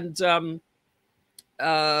 And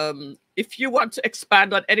if you want to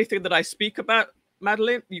expand on anything that I speak about,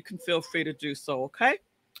 Madeline, you can feel free to do so, okay?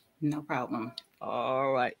 No problem.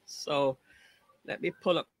 All right. So let me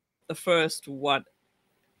pull up the first one.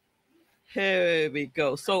 Here we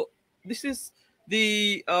go. So this is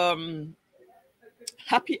the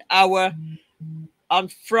happy hour on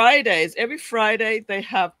Fridays. Every Friday, they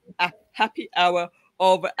have a happy hour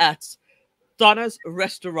over at Donna's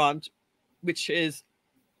Restaurant, which is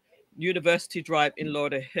University Drive in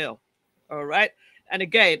Lauderhill. All right. And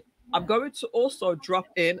again, I'm going to also drop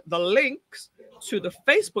in the links to the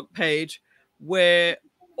Facebook page where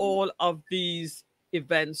all of these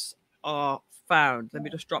events are found. Let me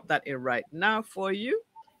just drop that in right now for you.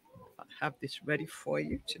 I have this ready for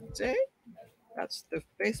you today. That's the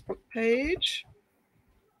Facebook page.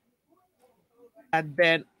 And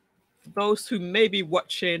then for those who may be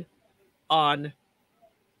watching on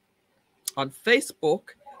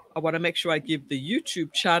Facebook, I want to make sure I give the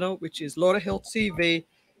YouTube channel, which is Lauderhill TV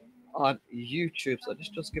on YouTube. So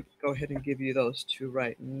just go ahead and give you those two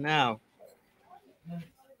right now.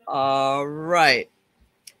 All right.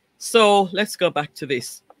 So let's go back to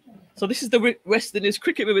this. So this is the West Indies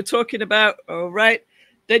cricket we were talking about. All right.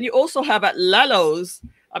 Then you also have at Lallo's.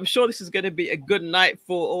 I'm sure this is going to be a good night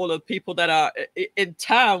for all the people that are in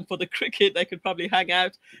town for the cricket. They could probably hang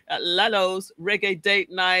out at Lallo's Reggae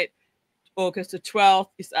Date Night. August the 12th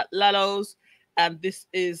is at Lallo's, and this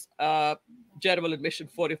is general admission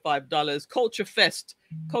 $45. Culture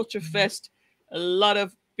Fest, a lot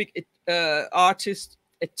of big artists.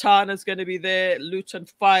 Etana's going to be there, Luton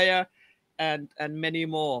Fire, and many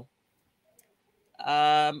more.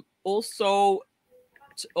 Also,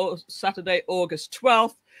 Saturday, August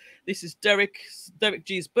 12th, this is Derek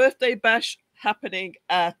G's birthday bash happening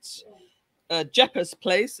at Jepper's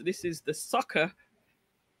place. This is the soccer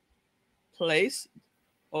place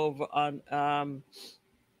over on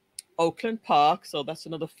Oakland Park. So that's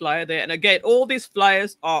another flyer there. And again, all these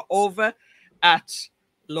flyers are over at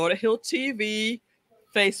Lauderhill TV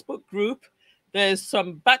Facebook group. There's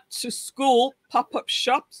some back to school pop-up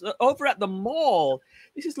shops over at the mall.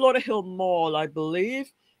 This is Lauderhill Mall, I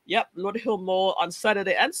believe. Yep, Lauderhill Mall on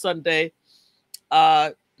Saturday and Sunday,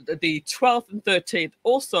 the 12th and 13th.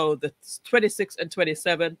 Also the 26th and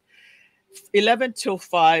 27th, 11 till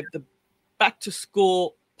 5, the back to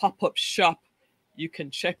school pop-up shop. You can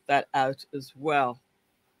check that out as well.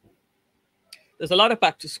 There's a lot of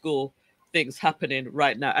back to school things happening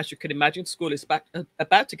right now. As you can imagine, school is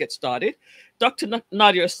about to get started. Dr.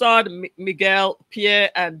 Nadia Assad, Miguel Pierre,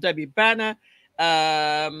 and Debbie Banner,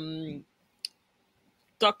 Dr.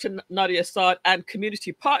 Nadia Assad and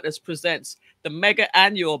community partners presents the mega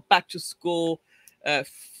annual back to school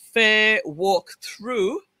fair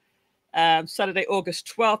walkthrough. Saturday, August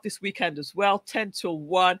 12th, this weekend as well, 10 till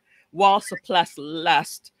 1, while supplies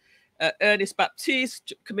last. Ernest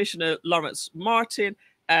Baptiste, Commissioner Lawrence Martin,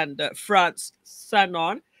 and France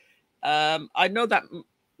Sanon. I know that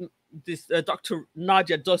this Dr.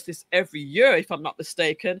 Nadia does this every year, if I'm not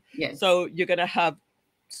mistaken. Yes. So you're going to have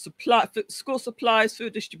school supplies,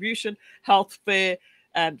 food distribution, health fair,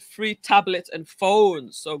 and free tablets and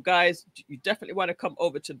phones. So guys, you definitely want to come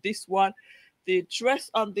over to this one. The address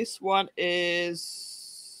on this one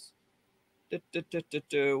is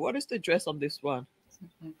What is the address on this one?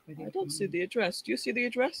 I don't see the address. Do you see the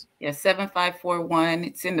address? Yeah, 7541.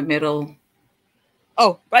 It's in the middle.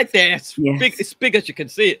 Oh, right there. It's Yes. big. It's big as you can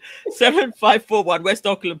see it. 7541 West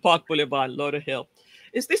Oakland Park Boulevard, Lauderhill.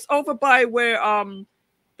 Is this over by where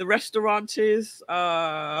the restaurant is?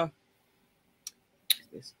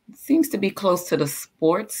 It seems to be close to the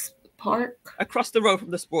sports park. Across the road from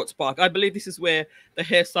the sports park. I believe this is where the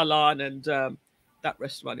hair salon and that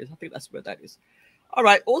restaurant is. I think that's where that is. All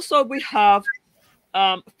right. Also, we have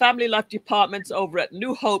Family Life Departments over at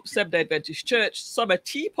New Hope Seventh-day Adventist Church. Summer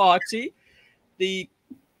Tea Party. The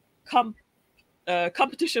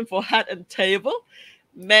competition for hat and table.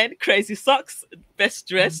 Men, Crazy Socks, Best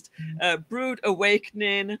Dressed. Brood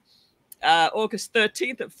Awakening. August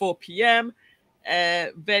 13th at 4 p.m.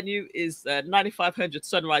 Venue is 9500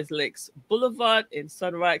 Sunrise Lakes Boulevard in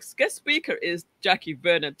Sunrise. Guest speaker is Jackie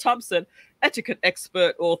Vernon Thompson, etiquette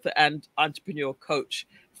expert, author, and entrepreneur coach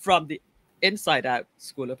from the Inside Out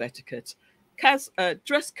School of Etiquette. Dress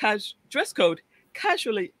code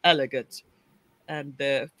casually elegant, and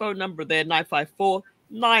the phone number there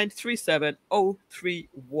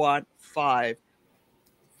 954-937-0315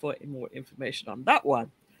 for more information on that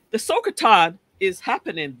one. The Sockatown is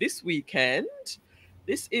happening this weekend.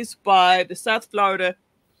 This is by the South Florida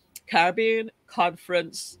Caribbean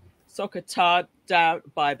Conference Sockatown down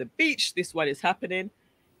by the beach. This one is happening,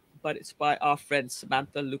 but it's by our friend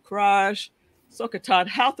Samantha Lucrage. Sockatown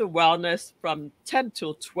Health and Wellness from 10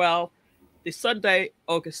 till 12. This Sunday,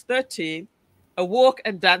 August 13th. A walk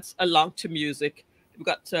and dance along to music. We've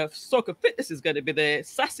got Soccer Fitness is going to be there.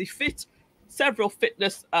 Sassy Fit. Several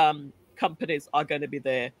fitness companies are going to be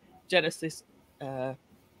there. Genesis,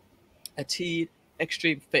 Ateed,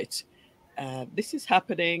 Extreme Fit. This is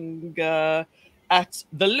happening at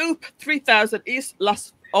the Loop, 3000 East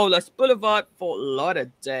Las Olas Boulevard, Fort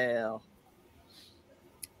Lauderdale.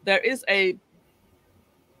 There is a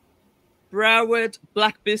Broward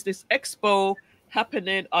Black Business Expo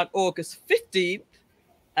happening on August 15th,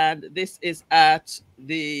 and this is at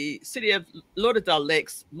the City of Lauderdale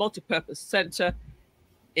Lakes Multipurpose Center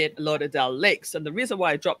in Lauderdale Lakes. And the reason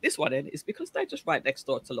why I dropped this one in is because they're just right next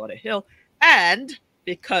door to Lauderhill, and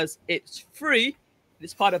because it's free.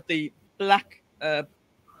 It's part of the Black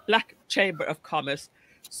Chamber of Commerce.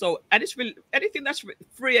 So, and it's anything that's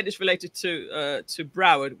free and it's related to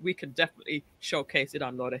Broward, we can definitely showcase it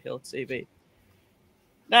on Lauderhill TV.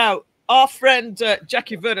 Now, our friend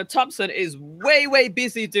Jackie Vernon Thompson is way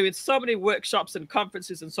busy doing so many workshops and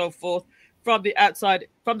conferences and so forth from the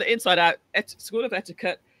Inside Out School of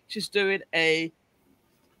Etiquette. She's doing a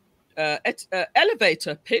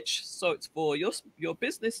elevator pitch, so it's for your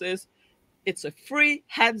businesses. It's a free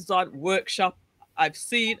hands-on workshop. I've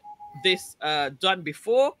seen this done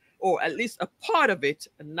before, or at least a part of it,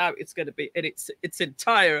 and now it's going to be in its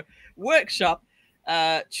entire workshop.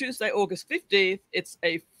 Tuesday, August 15th. It's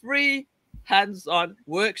a free hands-on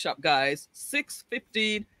workshop, guys.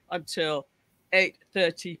 6:15 until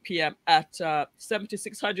 8:30 p.m. at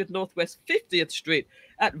 7600 Northwest 50th Street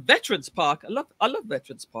at Veterans Park. I love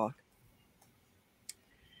Veterans Park.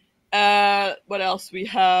 What else we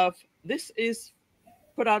have? This is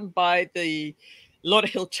put on by the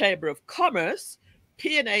Lauderhill Chamber of Commerce,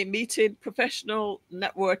 P&A meeting, Professional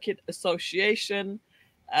Networking Association.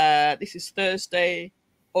 This is Thursday,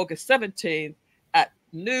 August 17th at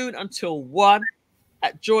noon until 1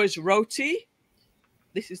 at Joy's Roti.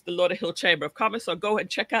 This is the Lauderhill Chamber of Commerce. So go ahead and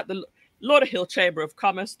check out the Lauderhill Chamber of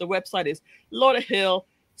Commerce. The website is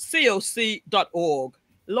lauderhillcoc.org.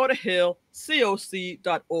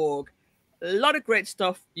 lauderhillcoc.org. A lot of great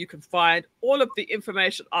stuff. You can find all of the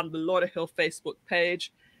information on the Lauderhill Facebook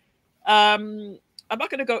page. I'm not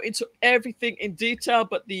going to go into everything in detail,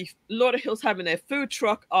 but the Lauderhill's having their food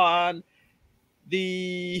truck on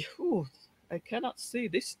the... I cannot see.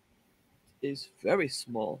 This is very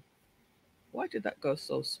small. Why did that go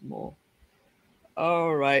so small?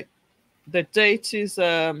 All right. The date is...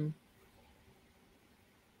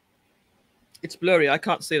 it's blurry. I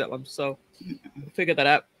can't see that one, so we'll figure that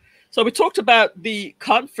out. So we talked about the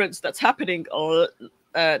conference that's happening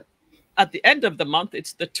at the end of the month.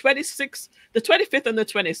 It's the 25th and the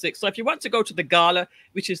 26th. So if you want to go to the gala,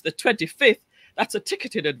 which is the 25th, that's a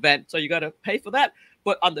ticketed event. So you got to pay for that.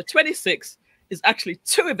 But on the 26th is actually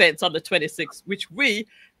two events on the 26th, which we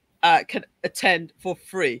can attend for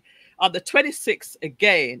free. On the 26th,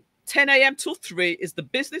 again, 10 a.m. till 3 is the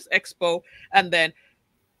Business Expo. And then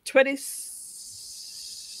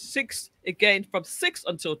 26th, again, from 6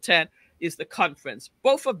 until 10 is the conference.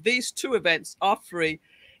 Both of these two events are free.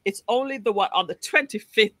 It's only the one on the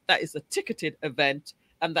 25th that is a ticketed event,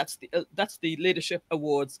 and that's the Leadership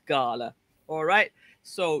Awards Gala. All right.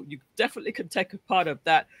 So you definitely can take a part of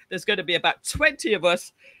that. There's going to be about 20 of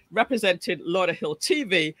us representing Lauderhill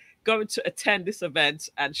TV going to attend this event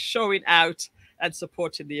and showing out and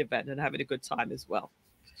supporting the event and having a good time as well.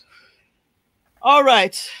 All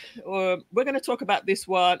right. We're going to talk about this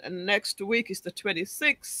one. And next week is the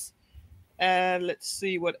 26th. And let's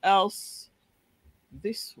see what else.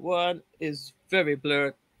 This one is very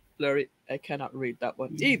blurry. I cannot read that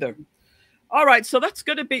one either. All right, so that's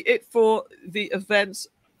going to be it for the events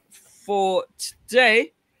for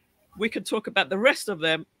today. We can talk about the rest of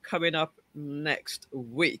them coming up next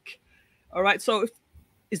week. All right, so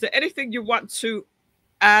is there anything you want to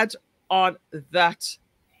add on that,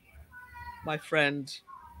 my friend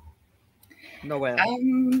Noel?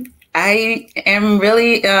 I am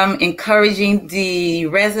really encouraging the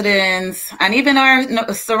residents and even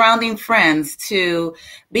our surrounding friends to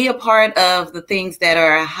be a part of the things that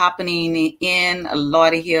are happening in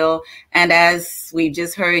Lauderhill. And as we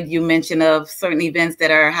just heard you mention of certain events that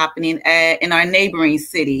are happening in our neighboring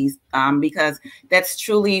cities, because that's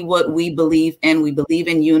truly what we believe in. We believe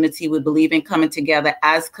in unity. We believe in coming together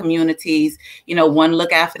as communities, you know, one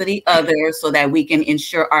look after the other so that we can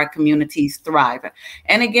ensure our communities thrive.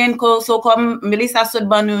 And again, so comme Millissa sot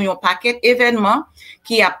ban nou yon paquet événement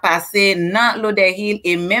qui a passé dans Lauderhill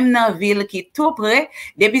et même dans ville qui tout près,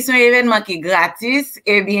 depuis son événement qui gratis,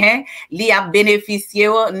 eh bien, li a bénéficié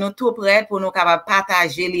nous tout près pour nous capable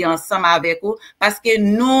partager li ensemble avec vous parce que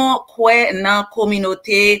nous croyons dans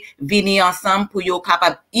communauté venir ensemble pour yo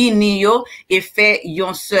capable uni yo et faire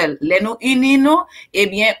yon seul. Les nous uni nous, eh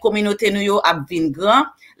bien, communauté nous yo a vin grand.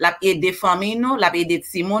 La aider famille nous, la aider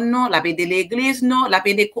Simon nous, la aider l'église nous, la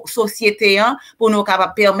aider société pour nous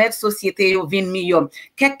capable permettre société yo vin mieux.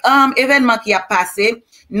 Quelques événements qui a passé,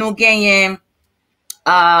 nous gagnons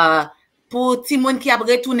pour Timon qui a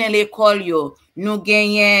retourné l'école yo, nous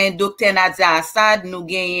gagnons Dr. Nadia Assad, nous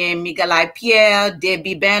gagnons Miguel Pierre,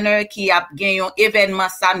 Debbie Banner qui a gagné un événement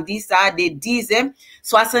samedi ça de 10e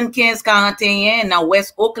 75-41 dans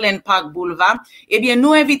West Oakland Park Boulevard. Eh bien,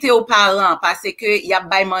 nous inviter aux parents parce que y a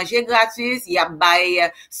bail manger gratuit, y a bail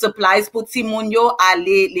supplies pour ti moun yo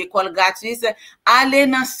aller l'école gratuite, aller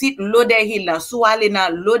dans site Lauderhill, soit aller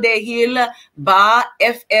dans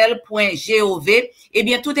lauderhill.fl.gov. Eh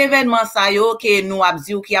bien, tout événement ça yo que nous a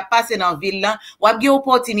dit ou qui a passé dans ville là, ou a une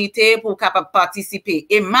opportunité pour capable participer.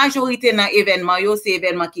 Et majorité dans événement yo, c'est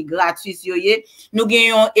événement qui gratuit yo yé. Nous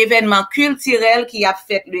gagnons événement culturel qui a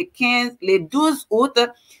fait le 12 août,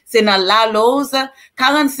 c'est dans La Lose,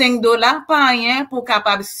 $45 par rien pour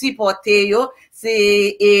capable supporter yo,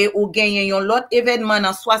 c'est et ou gagner yon l'autre événement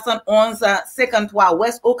dans 71-53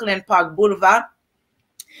 West Oakland Park Boulevard.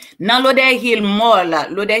 Dans Lauderhill Mall,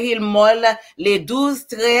 les 12,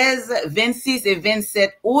 13, 26 et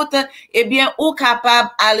 27 août, eh bien, ou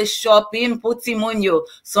capable aller shopping pour Timonio.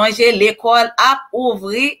 Songez, l'école a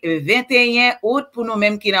ouvert 21 août pour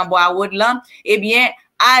nous-mêmes qui dans Broward là, eh bien,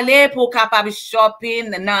 aller pour capable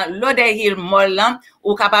shopping dans Lauderhill Mall là,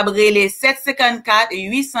 ou capable reler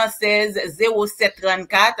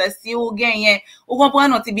 754-816-0734 si ou gagnez, ou comprend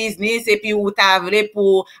notre business et puis ou t'avle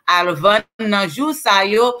pour al vendre dans jour ça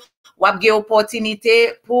yo, ou ap gen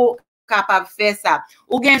opportunité pour capable faire ça.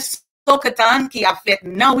 Ou gen Soketan qui a fait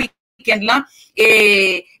dans week-end là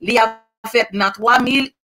et li a fait dans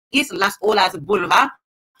 3000 East Las Olas Boulevard.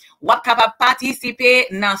 Ou ap capable participer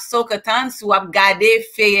dans Soketan si ou ap gade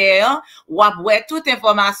feye, ou ap wè toute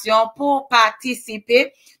information pour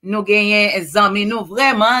participer. Nous gagnons zami nous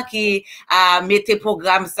vraiment qui a mette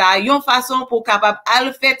programme ça yon façon pour capable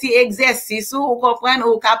al faire exercice ou comprendre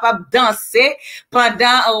ou capable danser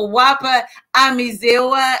pendant ou ap amuser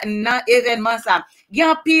dans événement ça.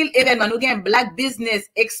 Gen pile événement nous gagnons Black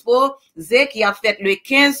Business Expo qui a fait le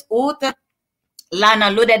 15 août. Là, dans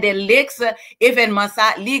Lauderhill Lakes, événement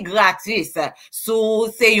ça, li gratuit. Sous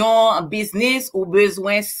c'est un business ou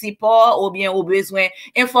besoin support ou bien ou besoin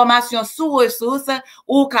information sous ressources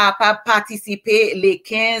ou capable participer le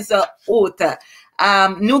 15 août.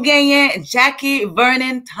 Nous gagnons Jackie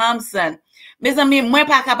Vernon Thompson. Mes amis, moi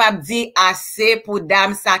pas capable dire assez pour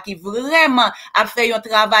dame ça qui vraiment a fait un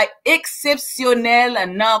travail exceptionnel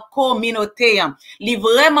dans la communauté. Li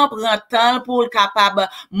vraiment prend temps pour capable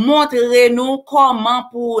montrer nous comment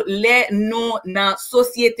pour les nous dans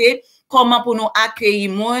société, comment pour nous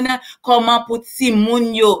accueillir moun, comment pour ti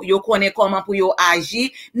moun yo connaît comment pour yo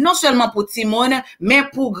agir, non seulement pour ti moun, mais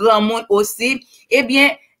pour grand monde aussi. Eh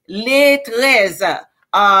bien, les 13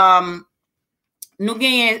 nous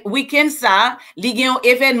gagnons week-end ça, li gagne un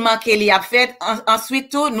événement que li a fait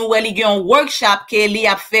ensuite tout nous li gagne un workshop que li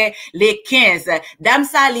a fait les 15. Dame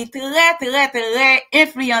ça li très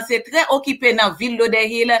influencé, très occupé dans ville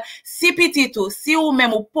Lauderhill. Si petit tout, si ou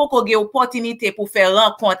même ou poko ge opportunité pour faire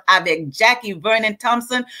rencontre avec Jackie Vernon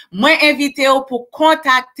Thompson, moi invité ou pour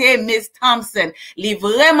contacter Miss Thompson. Li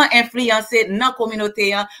vraiment influencé dans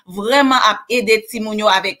communauté, vraiment a aider Timounio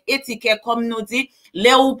avec étiquette comme nous dit.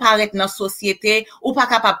 Là où paraître dans société ou pas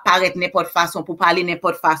capable paraître n'importe façon pour parler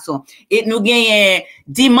n'importe façon et nous gagnons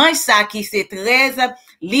dimanche ça qui c'est 13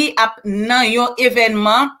 li nan yon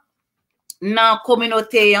événement dans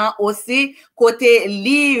communauté aussi côté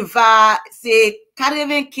li va c'est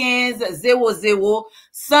 9500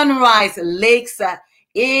 Sunrise Lakes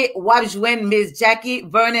et wap joindre Miss Jackie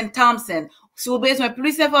Vernon Thompson. Si vous avez besoin de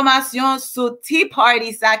plus d'informations sur Tea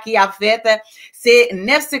Party, ça qui a fait, c'est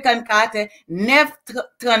 954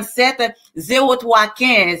 937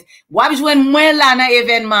 0315. Vous avez besoin de moi là dans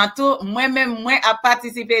l'événement, tout. Moi-même, moi, à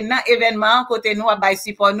participer dans l'événement, côté nous, à bail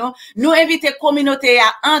support nous. Nous invitons la communauté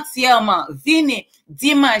à entièrement venir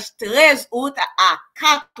dimanche 13 août à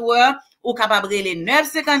 4 heures ou capable les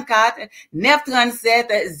 954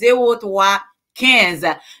 937 0315.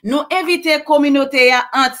 Nous invitons la communauté à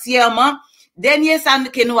entièrement. Dernier ça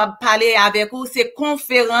que nous avons parlé avec vous, c'est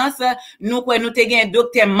conférence. Nous te gain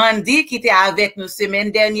Dr. Mandy qui était avec nous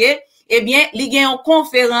semaine dernière. Eh bien, il y a une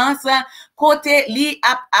conférence côté li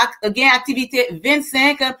gain activité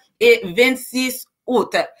 25 et 26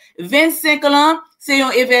 août. 25 ans, c'est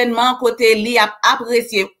un événement côté li a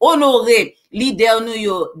apprécié, honoré leader New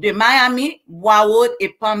York de Miami, Broward et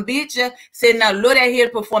Palm Beach. C'est dans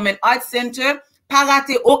Lauderhill Performing Arts Center. Pas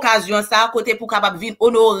rater occasion ça côté pour capable venir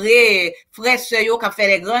honorer frère yo qui fait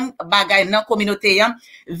les grandes bagailles dans communauté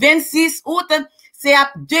 26 août c'est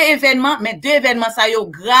deux événements mais deux événements ça yo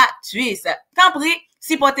gratuit tant pis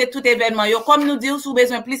supporter tout événement yo comme nous dit sous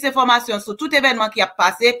besoin plus d'informations sur tout événement qui a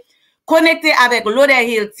passé connectez avec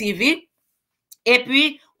Lauderhill TV et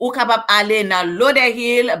puis ou capable aller dans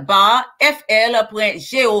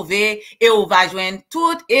lauderhill.fl.gov et ou va joindre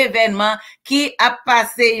tout événement qui a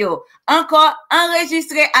passé yo. Encore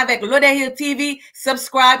enregistré avec Lauderhill TV,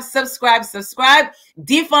 subscribe.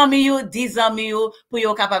 10 familles yo, 10 amis yo pour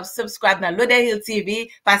yo capable subscribe dans Lauderhill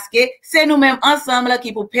TV parce que c'est nous-mêmes ensemble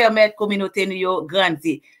qui pour permettre communauté nous yo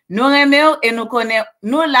grandir. Nous aimons et nous connaissons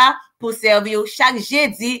nous là pour servir chaque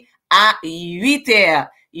jeudi à 8h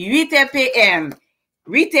p.m.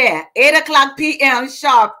 8 o'clock p.m.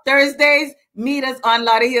 sharp. Thursdays, meet us on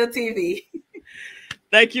Lauderhill TV.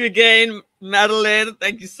 Thank you again, Madeline.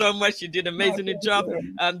 Thank you so much. You did an amazing job.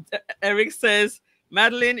 Eric says,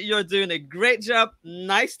 Madeline, you're doing a great job.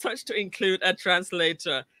 Nice touch to include a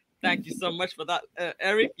translator. Thank you so much for that,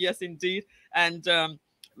 Eric. Yes, indeed. And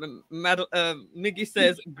Miggy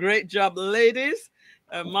says, great job, ladies.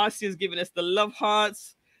 Marcy is giving us the love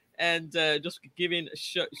hearts. And just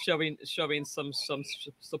showing some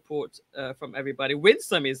support from everybody.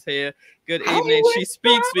 Winsome is here. Good evening. She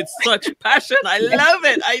speaks with such passion. I love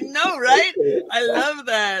it. I know, right? I love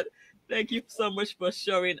that. Thank you so much for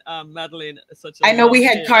showing Madeline such a I know we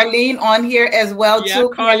had Carlene on here as well, too.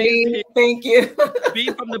 Carlene, thank you.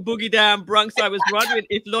 Being from the Boogie Down Bronx, I was wondering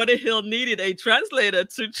if Lauderhill needed a translator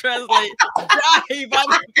to translate Drive.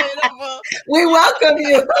 I'm available. We welcome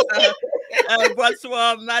you.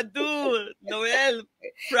 Bonsoir, Madou, Noel,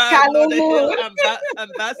 proud Lauderhill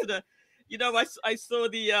ambassador. You know, I saw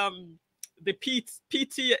the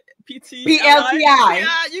PLTI.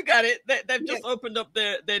 Yeah, you got it. They've just opened up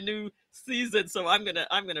their new season, so I'm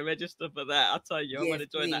gonna register for that. I'll tell you, I want to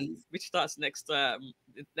join that, which starts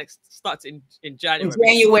starts in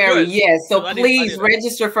January. Yes. So please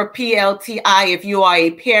register for PLTI if you are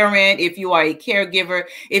a parent, if you are a caregiver,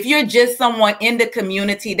 if you're just someone in the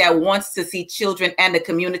community that wants to see children and the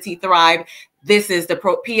community thrive. This is the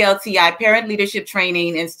PLTI Parent Leadership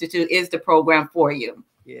Training Institute is the program for you.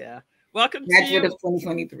 Yeah. Welcome to you. Of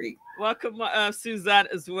 2023. Welcome, Suzanne,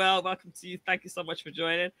 as well. Welcome to you. Thank you so much for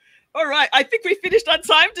joining. All right. I think we finished on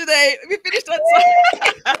time today. We finished on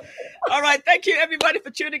time. All right. Thank you, everybody, for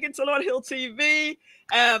tuning into Lauderhill TV.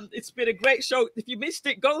 It's been a great show. If you missed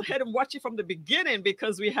it, go ahead and watch it from the beginning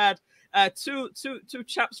because we had two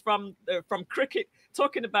chaps from cricket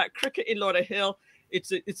talking about cricket in Lauderhill.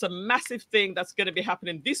 It's a massive thing that's going to be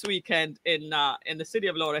happening this weekend in the city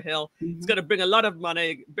of Lauderhill. Mm-hmm. It's going to bring a lot of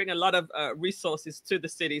money, bring a lot of resources to the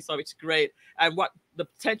city. So it's great. And what the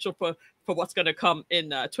potential for what's going to come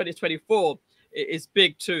in 2024 is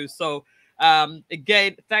big too. So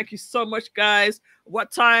Again, thank you so much, guys.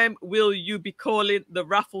 What time will you be calling the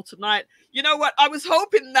raffle tonight? You know what? I was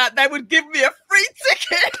hoping that they would give me a free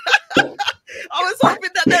ticket. I was hoping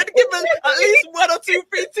that they'd give me at least 1 or 2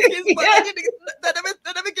 free tickets, but they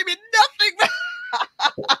never give me nothing.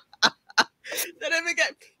 They never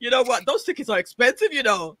get. You know what? Those tickets are expensive. You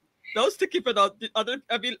know, those tickets are not.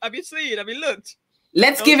 Have you seen? Have you looked?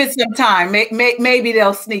 Let's give it some time. Maybe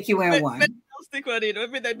they'll sneak you in one. Maybe they'll sneak one in.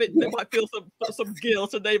 Maybe they might feel some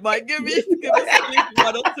guilt, and they might give me at least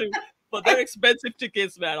 1 or 2. But they're expensive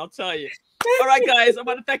tickets, man. I'll tell you. All right, guys. I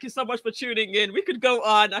want to thank you so much for tuning in. We could go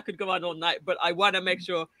on. I could go on all night, but I want to make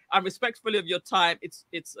sure I'm respectful of your time. It's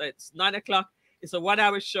 9 o'clock. It's a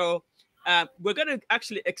 1-hour show. We're going to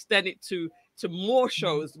actually extend it to more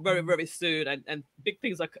shows very, very soon, and big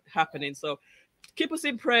things are happening. So keep us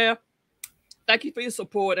in prayer. Thank you for your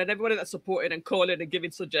support, and everybody that's supporting and calling and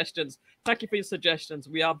giving suggestions. Thank you for your suggestions.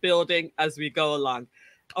 We are building as we go along.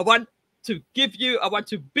 I want to bid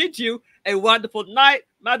you a wonderful night.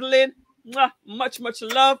 Madeline, much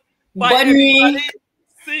love. Bye, everybody.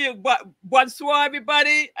 See you. Bonsoir,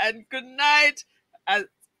 everybody, and good night.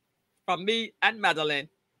 From me and Madeline.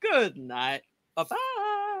 Good night. Bye-bye.